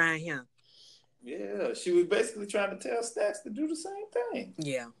money around here. Yeah, she was basically trying to tell Stax to do the same thing.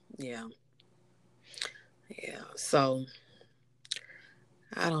 Yeah. So,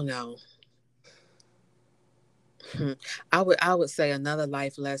 I don't know. I would say another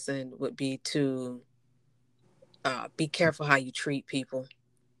life lesson would be to be careful how you treat people.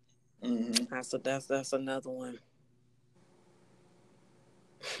 Mm-hmm. That's another one.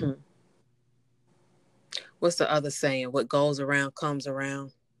 What's the other saying? What goes around comes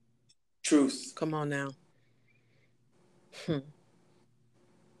around. Truth. Come on now.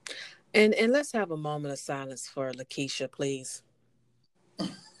 And let's have a moment of silence for Lakeisha, please.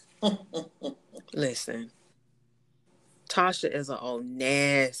 Listen, Tasha is a old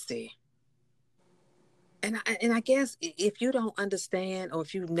nasty. And I guess if you don't understand or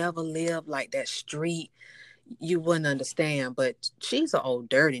if you never lived like that street, you wouldn't understand. But she's an old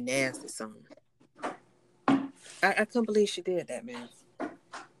dirty nasty son. I couldn't believe she did that, man.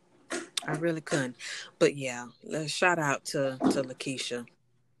 I really couldn't. But yeah, let's shout out to Lakeisha.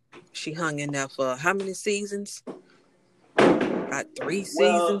 She hung in there for how many seasons? About 3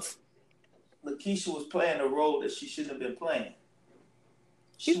 seasons. Lakeisha was playing a role that she shouldn't have been playing.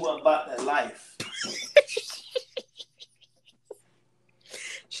 She wasn't about that life.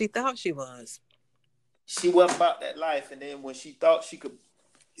 She thought she was. She wasn't about that life. And then when she thought she could,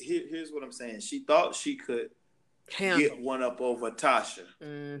 here's what I'm saying. She thought she could get one up over Tasha.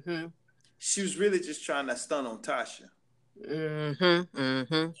 Mm-hmm. She was really just trying to stun on Tasha. Mm-hmm.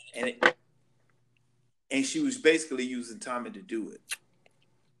 Mm-hmm. And she was basically using Tommy to do it.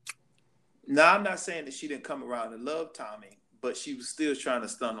 Now, I'm not saying that she didn't come around and love Tommy, but she was still trying to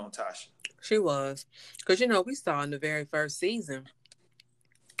stun on Tasha. She was. Because, we saw in the very first season,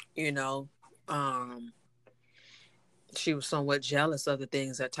 she was somewhat jealous of the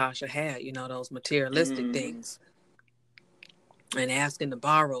things that Tasha had, those materialistic things. And asking to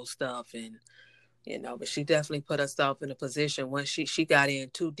borrow stuff and, but she definitely put herself in a position when she got in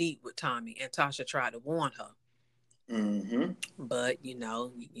too deep with Tommy and Tasha tried to warn her. Mm-hmm. But, you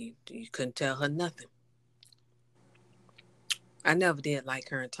couldn't tell her nothing. I never did like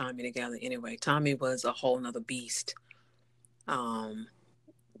her and Tommy together anyway. Tommy was a whole nother beast. Too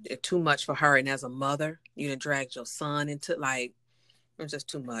much for her. And as a mother, you done dragged your son into, it was just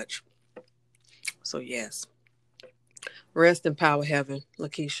too much. So, yes. Rest in power, heaven,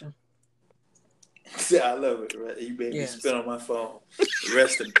 Lakeisha. Yeah, I love it. Right? You made me spit on my phone.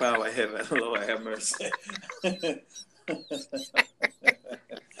 Rest in power, heaven. Lord have mercy.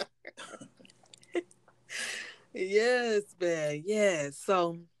 Yes, man. Yes.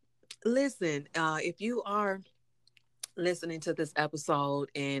 So, listen, if you are listening to this episode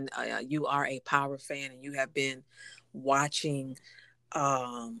and you are a Power fan and you have been watching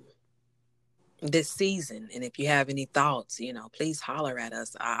this season, and if you have any thoughts, please holler at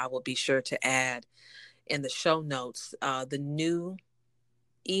us. I will be sure to add in the show notes the new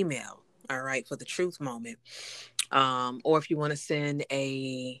email, all right, for the truth moment. Or if you want to send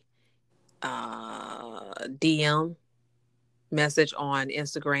a DM message on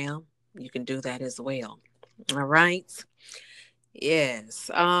Instagram, you can do that as well. All right.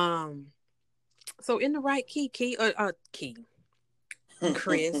 Yes. So in the right key, Chris,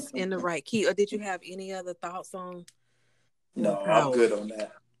 in the right key. Or did you have any other thoughts on? No, I'm good on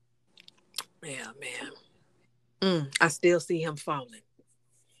that. Yeah, man. I still see him falling.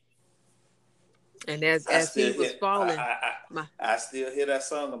 And as he was falling, I still hear that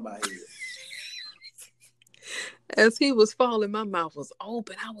song in my head. As he was falling, my mouth was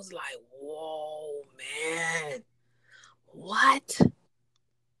open. I was like, whoa, man. What?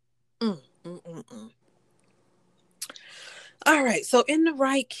 All right. So in the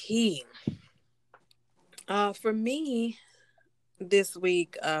right key. For me, this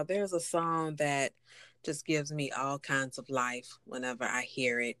week, there's a song that just gives me all kinds of life whenever I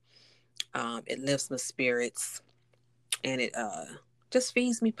hear it. It lifts my spirits and it just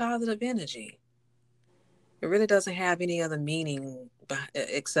feeds me positive energy. It really doesn't have any other meaning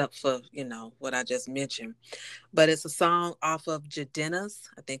except for, what I just mentioned. But it's a song off of Jadena's,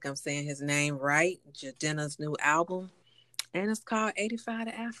 I think I'm saying his name right, Jadena's new album. And it's called 85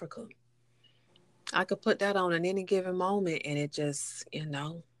 to Africa. I could put that on at any given moment and it just, it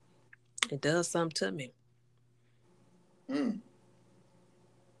does something to me. And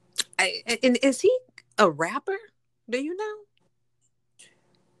is he a rapper? Do you know?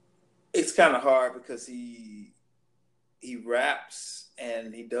 It's kind of hard because he raps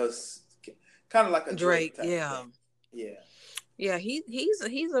and he does kind of like a Drake type thing. Yeah. He's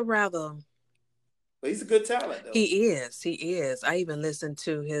a rather. But he's a good talent though. He is. I even listened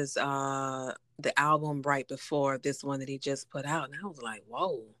to his the album right before this one that he just put out, and I was like,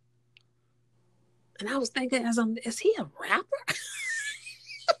 whoa. And I was thinking, is he a rapper?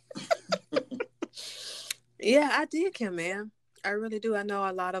 Yeah, I dig him, man. I really do. I know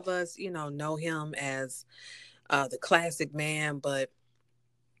a lot of us, know him as the classic man, but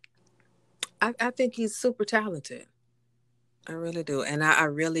I think he's super talented. I really do. And I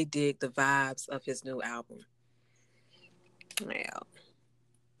really dig the vibes of his new album. Yeah.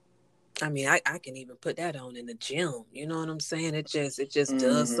 I mean, I can even put that on in the gym. You know what I'm saying? It just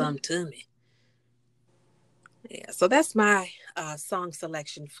does something to me. Yeah. So that's my song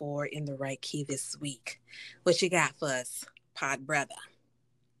selection for In the Right Key this week. What you got for us, Pod Brother?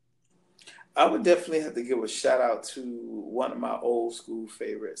 I would definitely have to give a shout out to one of my old school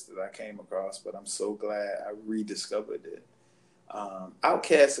favorites that I came across, but I'm so glad I rediscovered it.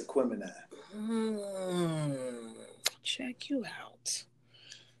 Outkast Aquemini. Check you out.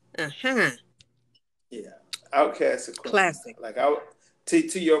 Uh-huh. Yeah. Outkast Aquemini. Classic. Like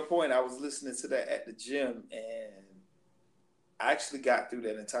to your point, I was listening to that at the gym, and I actually got through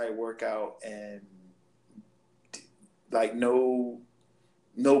that entire workout and like no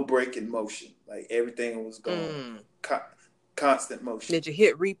break in motion. Like everything was going constant motion. Did you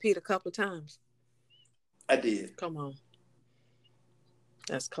hit repeat a couple of times? I did. Come on.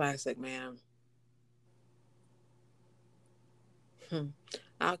 That's classic, man.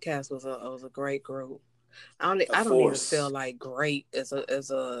 Outkast was a great group. I don't even feel like great is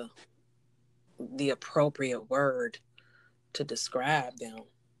the appropriate word to describe them.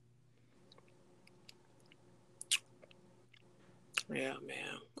 Yeah,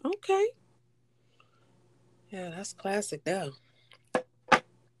 man. Okay. Yeah, that's classic though.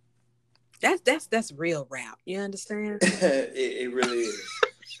 That's real rap. You understand? it really is.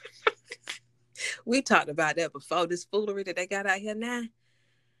 We talked about that before. This foolery that they got out here now.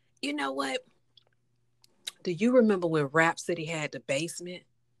 You know what? Do you remember when Rap City had the basement?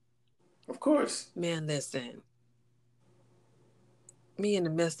 Of course. Man, listen. Me in the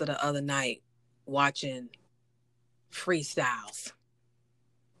midst of the other night watching freestyles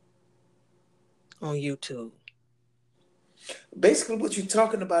on YouTube. Basically, what you're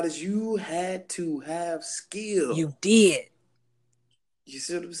talking about is you had to have skill. You did. You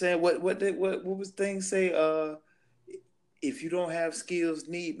see what I'm saying? What was thing say? If you don't have skills,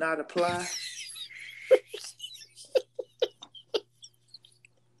 need not apply.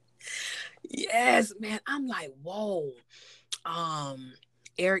 Yes, man. I'm like, whoa.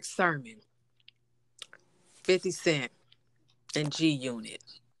 Eric Sermon, 50 Cent, and G Unit,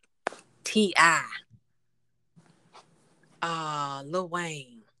 T.I., Lil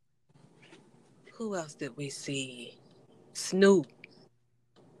Wayne. Who else did we see? Snoop.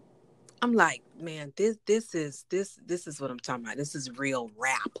 I'm like, man, this is what I'm talking about. This is real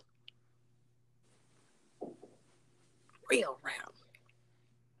rap. Real rap.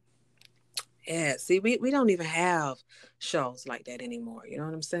 Yeah, see, we don't even have shows like that anymore. You know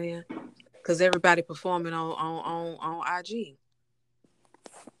what I'm saying? Because everybody performing on IG.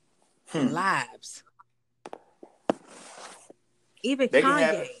 Lives. Even They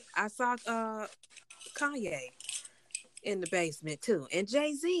Kanye. I saw Kanye in the basement too. And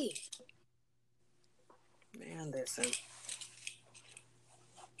Jay-Z. Man, listen.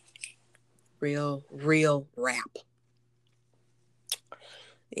 Real rap.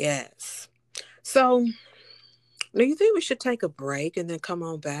 Yes. So, do you think we should take a break and then come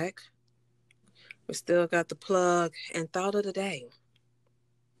on back? We still got the plug and thought of the day.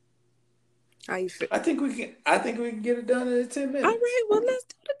 How you feel? I think we can get it done in 10 minutes. All right, well, let's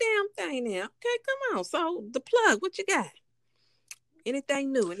do the damn thing now. Okay, come on. So, the plug, what you got?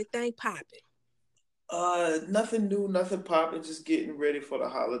 Anything new? Anything popping? Nothing new, nothing popping. Just getting ready for the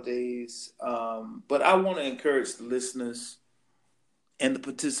holidays. But I want to encourage the listeners and the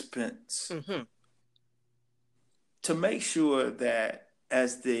participants to make sure that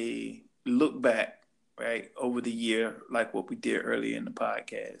as they look back, right, over the year, like what we did earlier in the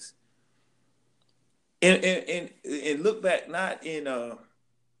podcast, and look back not in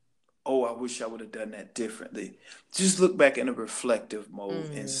oh, I wish I would have done that differently. Just look back in a reflective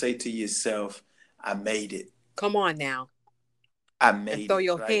mode and say to yourself, I made it. Come on now. I made it. And throw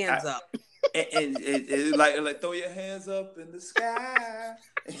your hands up. And like throw your hands up in the sky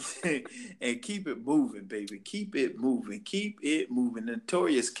and keep it moving, baby. Keep it moving. Keep it moving.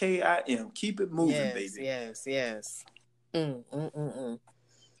 Notorious K.I.M. Keep it moving, baby. Yes.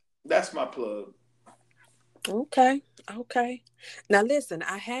 That's my plug. Okay. Now listen,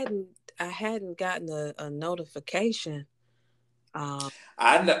 I hadn't gotten a notification.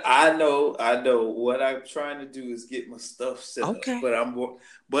 I know. What I'm trying to do is get my stuff set up.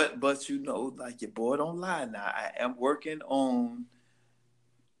 But you know, like your boy don't lie now. I am working on,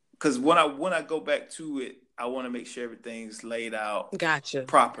 because when I go back to it, I want to make sure everything's laid out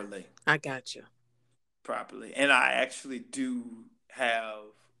properly. I got you. Properly. And I actually do have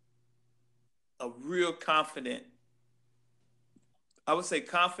a real confident, I would say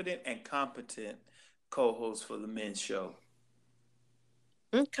confident and competent co-host for the men's show.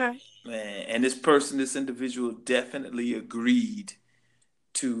 Okay. Man, and this individual definitely agreed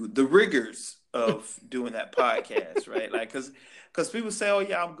to the rigors of doing that podcast, right? Like, because people say, "Oh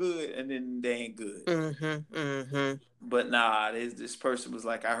yeah, I'm good," and then they ain't good. Mm-hmm. Mm-hmm. But nah, this person was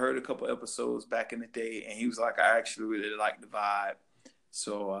like, I heard a couple episodes back in the day, and he was like, I actually really like the vibe.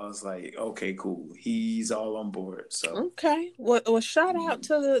 So I was like, okay, cool. He's all on board. So Okay. Well, shout out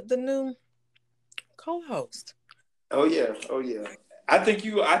to the new co-host. oh yeah. I think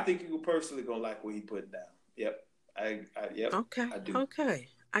you personally gonna like what he put down. Yep. Yep. Okay. I do. Okay.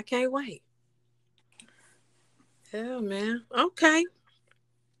 I can't wait. Yeah, man. Okay.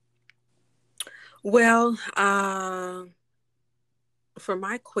 Well, for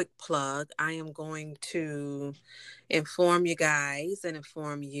my quick plug, I am going to inform you guys and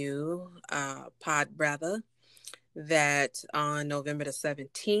inform you, Pod Brother, that on November the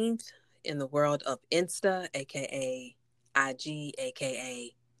 17th, in the world of Insta, aka IG,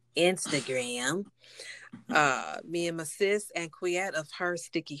 aka Instagram, me and my sis and Quiet of Her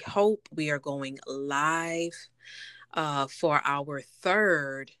Sticky Hope, we are going live for our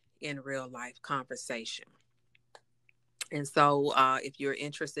third in real life conversation. And so if you're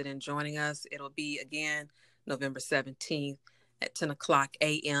interested in joining us, it'll be again November 17th at 10 o'clock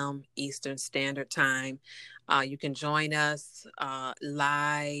a.m. Eastern Standard Time. You can join us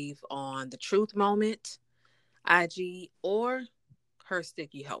live on The Truth Moment, IG, or Her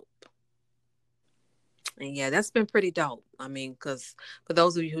Sticky Hope. And yeah, that's been pretty dope. I mean, because for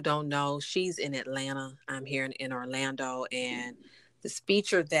those of you who don't know, she's in Atlanta. I'm here in Orlando. And this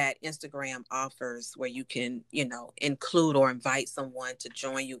feature that Instagram offers where you can, include or invite someone to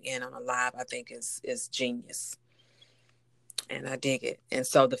join you in on a live, I think is genius. And I dig it. And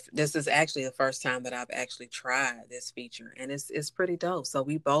so this is actually the first time that I've actually tried this feature. And it's pretty dope. So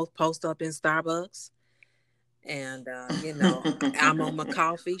we both post up in Starbucks. And, I'm on my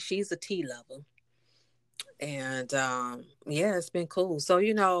coffee. She's a tea lover. And yeah, it's been cool. So,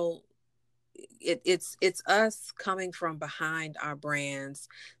 it's us coming from behind our brands,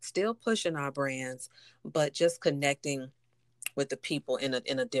 still pushing our brands, but just connecting with the people in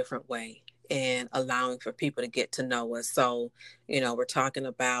a different way and allowing for people to get to know us. So, we're talking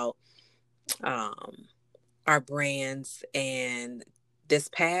about our brands, and this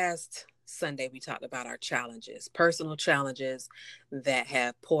past Sunday we talked about our challenges, personal challenges that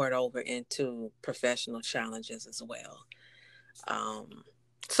have poured over into professional challenges as well.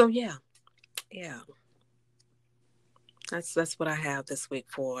 So yeah. That's what I have this week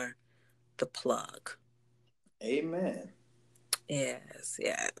for the plug. Amen. Yes.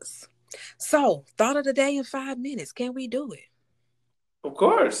 So, thought of the day in 5 minutes. Can we do it? Of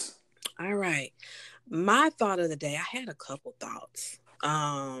course. All right. My thought of the day, I had a couple thoughts.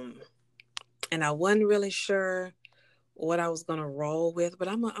 And I wasn't really sure what I was going to roll with, but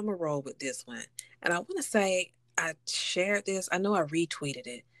I'm going to roll with this one. And I want to say I shared this. I know I retweeted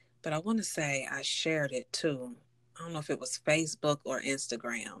it, but I want to say I shared it too. I don't know if it was Facebook or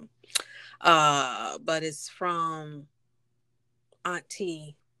Instagram. But it's from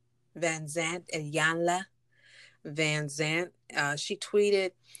Auntie Van Zant and Yanla Van Zant. She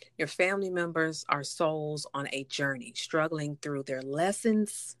tweeted, "Your family members are souls on a journey, struggling through their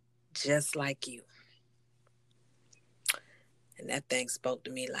lessons just like you." And that thing spoke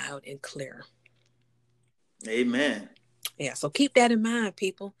to me loud and clear. Amen. Yeah, so keep that in mind,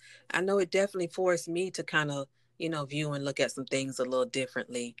 people. I know it definitely forced me to kind of, view and look at some things a little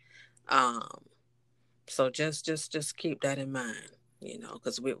differently. So just keep that in mind,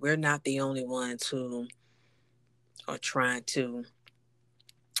 because we're not the only ones who are trying to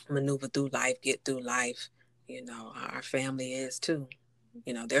maneuver through life, get through life. Our family is too.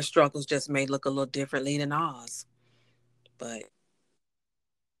 Their struggles just may look a little differently than ours. But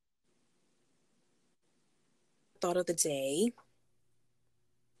thought of the day.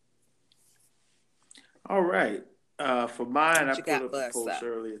 All right. For mine, I What you put got up for a us, post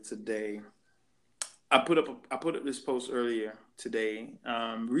sir? earlier today. I put up this post earlier today.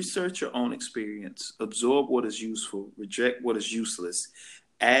 Research your own experience. Absorb what is useful. Reject what is useless.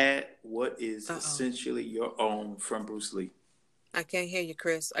 Add what is essentially your own, from Bruce Lee. I can't hear you,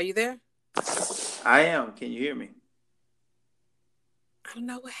 Chris. Are you there? I am. Can you hear me? I don't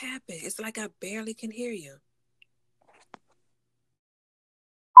know what happened. It's like I barely can hear you.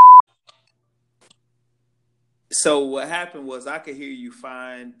 So what happened was I could hear you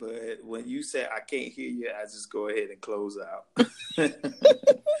fine, but when you said I can't hear you, I just go ahead and close out. Yeah,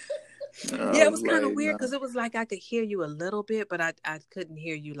 it was kind of weird because it was like I could hear you a little bit, but I couldn't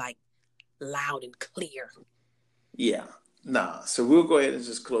hear you like loud and clear. Yeah. Nah. So we'll go ahead and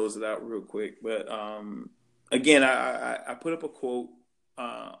just close it out real quick. But again, I put up a quote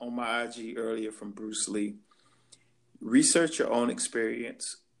on my IG earlier from Bruce Lee. Research your own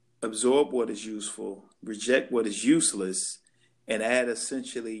experience, absorb what is useful, reject what is useless, and add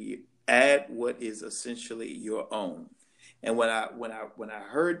what is essentially your own. And when I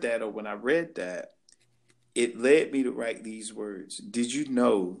heard that, or when I read that, it led me to write these words. Did you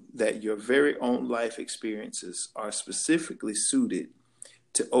know that your very own life experiences are specifically suited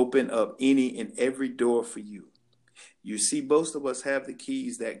to open up any and every door for you? You see, most of us have the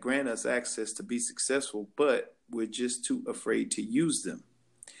keys that grant us access to be successful, but we're just too afraid to use them.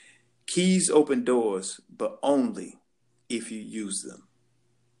 Keys open doors, but only if you use them.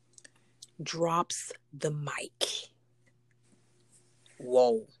 Drops the mic.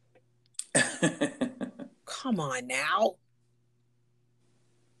 Whoa. Come on now.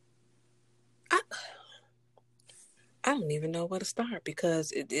 I don't even know where to start,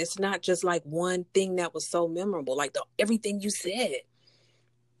 because it's not just like one thing that was so memorable, like everything you said.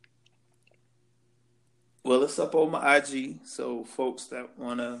 Well, it's up on my IG, so folks that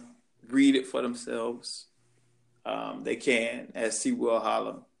want to read it for themselves, they can, at Sewell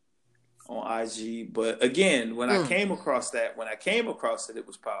Holla on IG. But again, when I came across it, it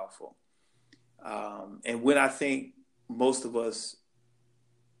was powerful. And what I think most of us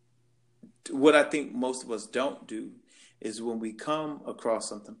don't do is, when we come across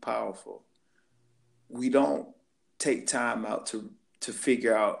something powerful, we don't take time out to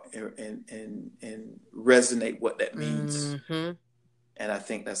figure out and resonate what that means. Mm-hmm. And I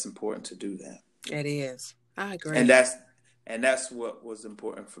think that's important to do that. It is. I agree. And that's what was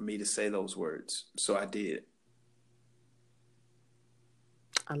important for me to say those words. So I did.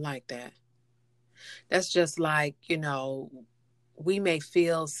 I like that. That's just like, we may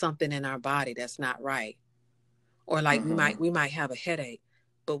feel something in our body that's not right. Or like we might have a headache,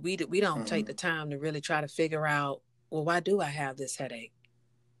 but we don't take the time to really try to figure out, well, why do I have this headache?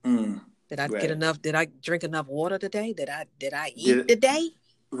 Did I get enough? Did I drink enough water today? Did I eat today?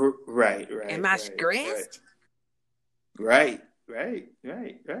 Right. Am I stressed? Right.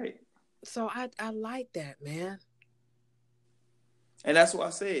 So I like that, man. And that's why I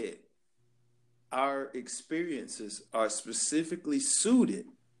said our experiences are specifically suited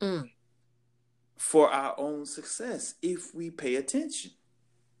for our own success if we pay attention.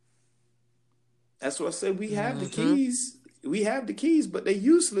 That's what I said. We have the keys. We have the keys, but they're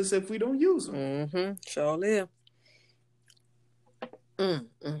useless if we don't use them. Mm-hmm. Sure live.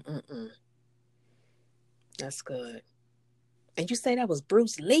 That's good. And you say that was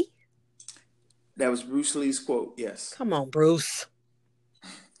Bruce Lee? That was Bruce Lee's quote, yes. Come on, Bruce.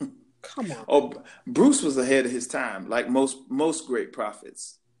 Come on. Oh, Bruce was ahead of his time, like most great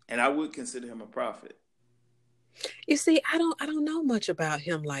prophets. And I would consider him a prophet. You see, I don't know much about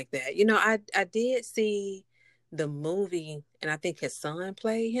him like that. I did see the movie, and I think his son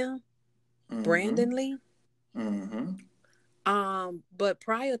played him, Brandon Lee. Mm-hmm. But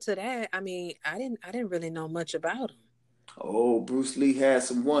prior to that, I didn't really know much about him. Oh, Bruce Lee had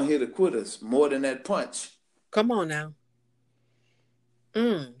some one-hitter quitters, more than that punch. Come on now.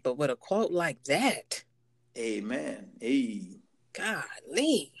 But with a quote like that. Amen. Hey.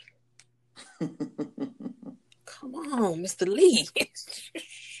 Golly. Come on, Mr. Lee.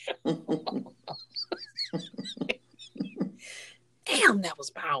 Damn, that was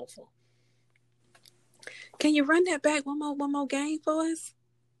powerful. Can you run that back one more game for us?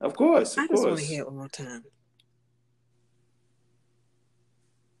 Of course. I just want to hear it one more time.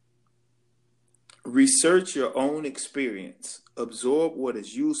 Research your own experience. Absorb what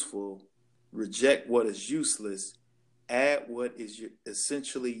is useful. Reject what is useless. Add what is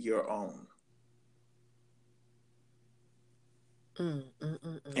essentially your own.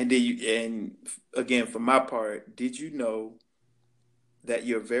 And again, for my part, did you know that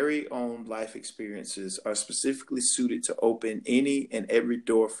your very own life experiences are specifically suited to open any and every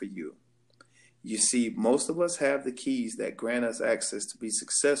door for you? You see, most of us have the keys that grant us access to be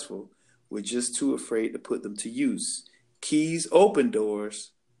successful. We're just too afraid to put them to use. Keys open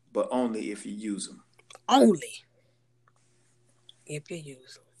doors, but only if you use them. Only if you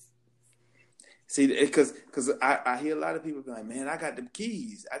use them. See, because I hear a lot of people be like, man, I got the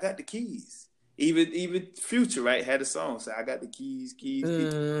keys. Even Future, right, had a song say, I got the keys.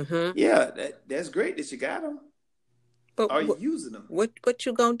 Mm-hmm. Yeah, that's great that you got them. But are you using them? What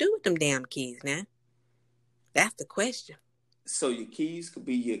you gonna do with them damn keys now? That's the question. So your keys could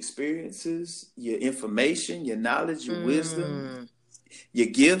be your experiences, your information, your knowledge, your wisdom, your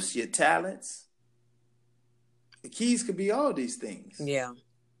gifts, your talents. The keys could be all these things. Yeah.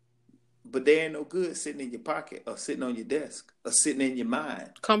 but they ain't no good sitting in your pocket or sitting on your desk or sitting in your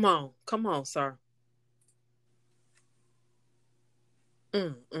mind. Come on, sir.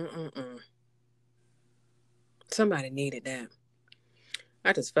 Somebody needed that.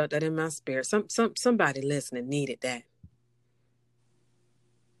 I just felt that in my spirit. Somebody listening needed that.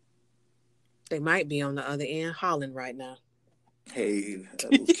 They might be on the other end hollering right now. Hey,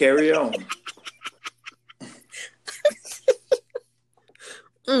 carry on.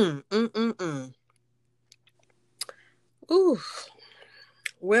 Ooh.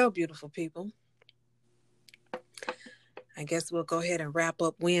 Well, beautiful people, I guess we'll go ahead and wrap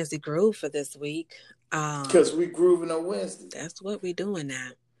up Wednesday Groove for this week. Because we grooving on Wednesday. That's what we're doing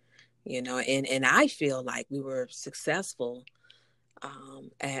now. You know, and I feel like we were successful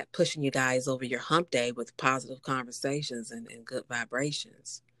at pushing you guys over your hump day with positive conversations and good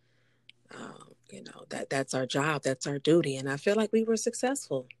vibrations. You know, that's our job. That's our duty. And I feel like we were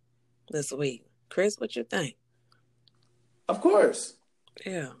successful this week. Chris, what you think? Of course.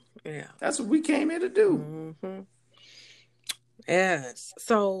 Yeah. That's what we came here to do. Mm-hmm. Yes.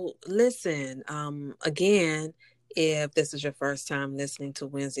 So listen, again, if this is your first time listening to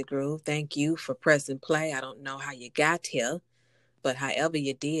Wednesday Groove, thank you for pressing play. I don't know how you got here, but however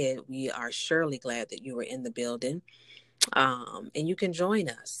you did, we are surely glad that you were in the building. And you can join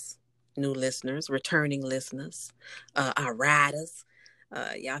us, new listeners, returning listeners, our riders.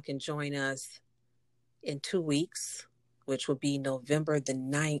 Y'all can join us in 2 weeks, which will be November the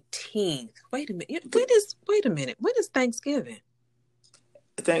 19th. Wait a minute. When is Thanksgiving?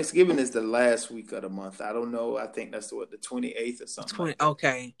 Thanksgiving is the last week of the month. I don't know. I think that's the 28th or something.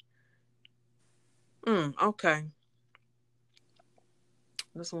 Okay. Okay.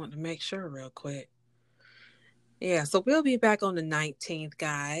 Just wanted to make sure real quick. Yeah, so we'll be back on the 19th,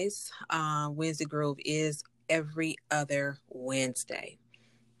 guys. Wednesday Groove is every other Wednesday.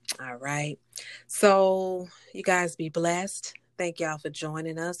 All right. So you guys be blessed. Thank y'all for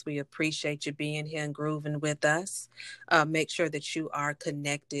joining us. We appreciate you being here and grooving with us. Make sure that you are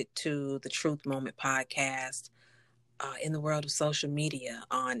connected to the Truth Moment podcast in the world of social media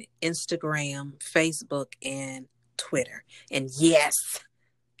on Instagram, Facebook, and Twitter. And yes,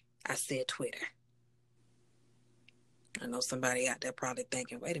 I said Twitter. I know somebody out there probably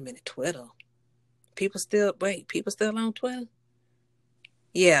thinking, wait a minute, Twitter? People still on Twitter?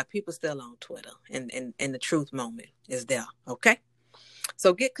 Yeah, people still on Twitter, and the Truth Moment is there. Okay,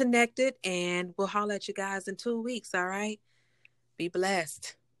 so get connected, and we'll holler at you guys in 2 weeks. All right, be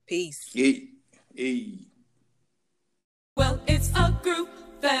blessed. Peace. Well, it's a group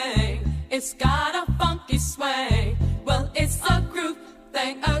thing. It's got a funky swing.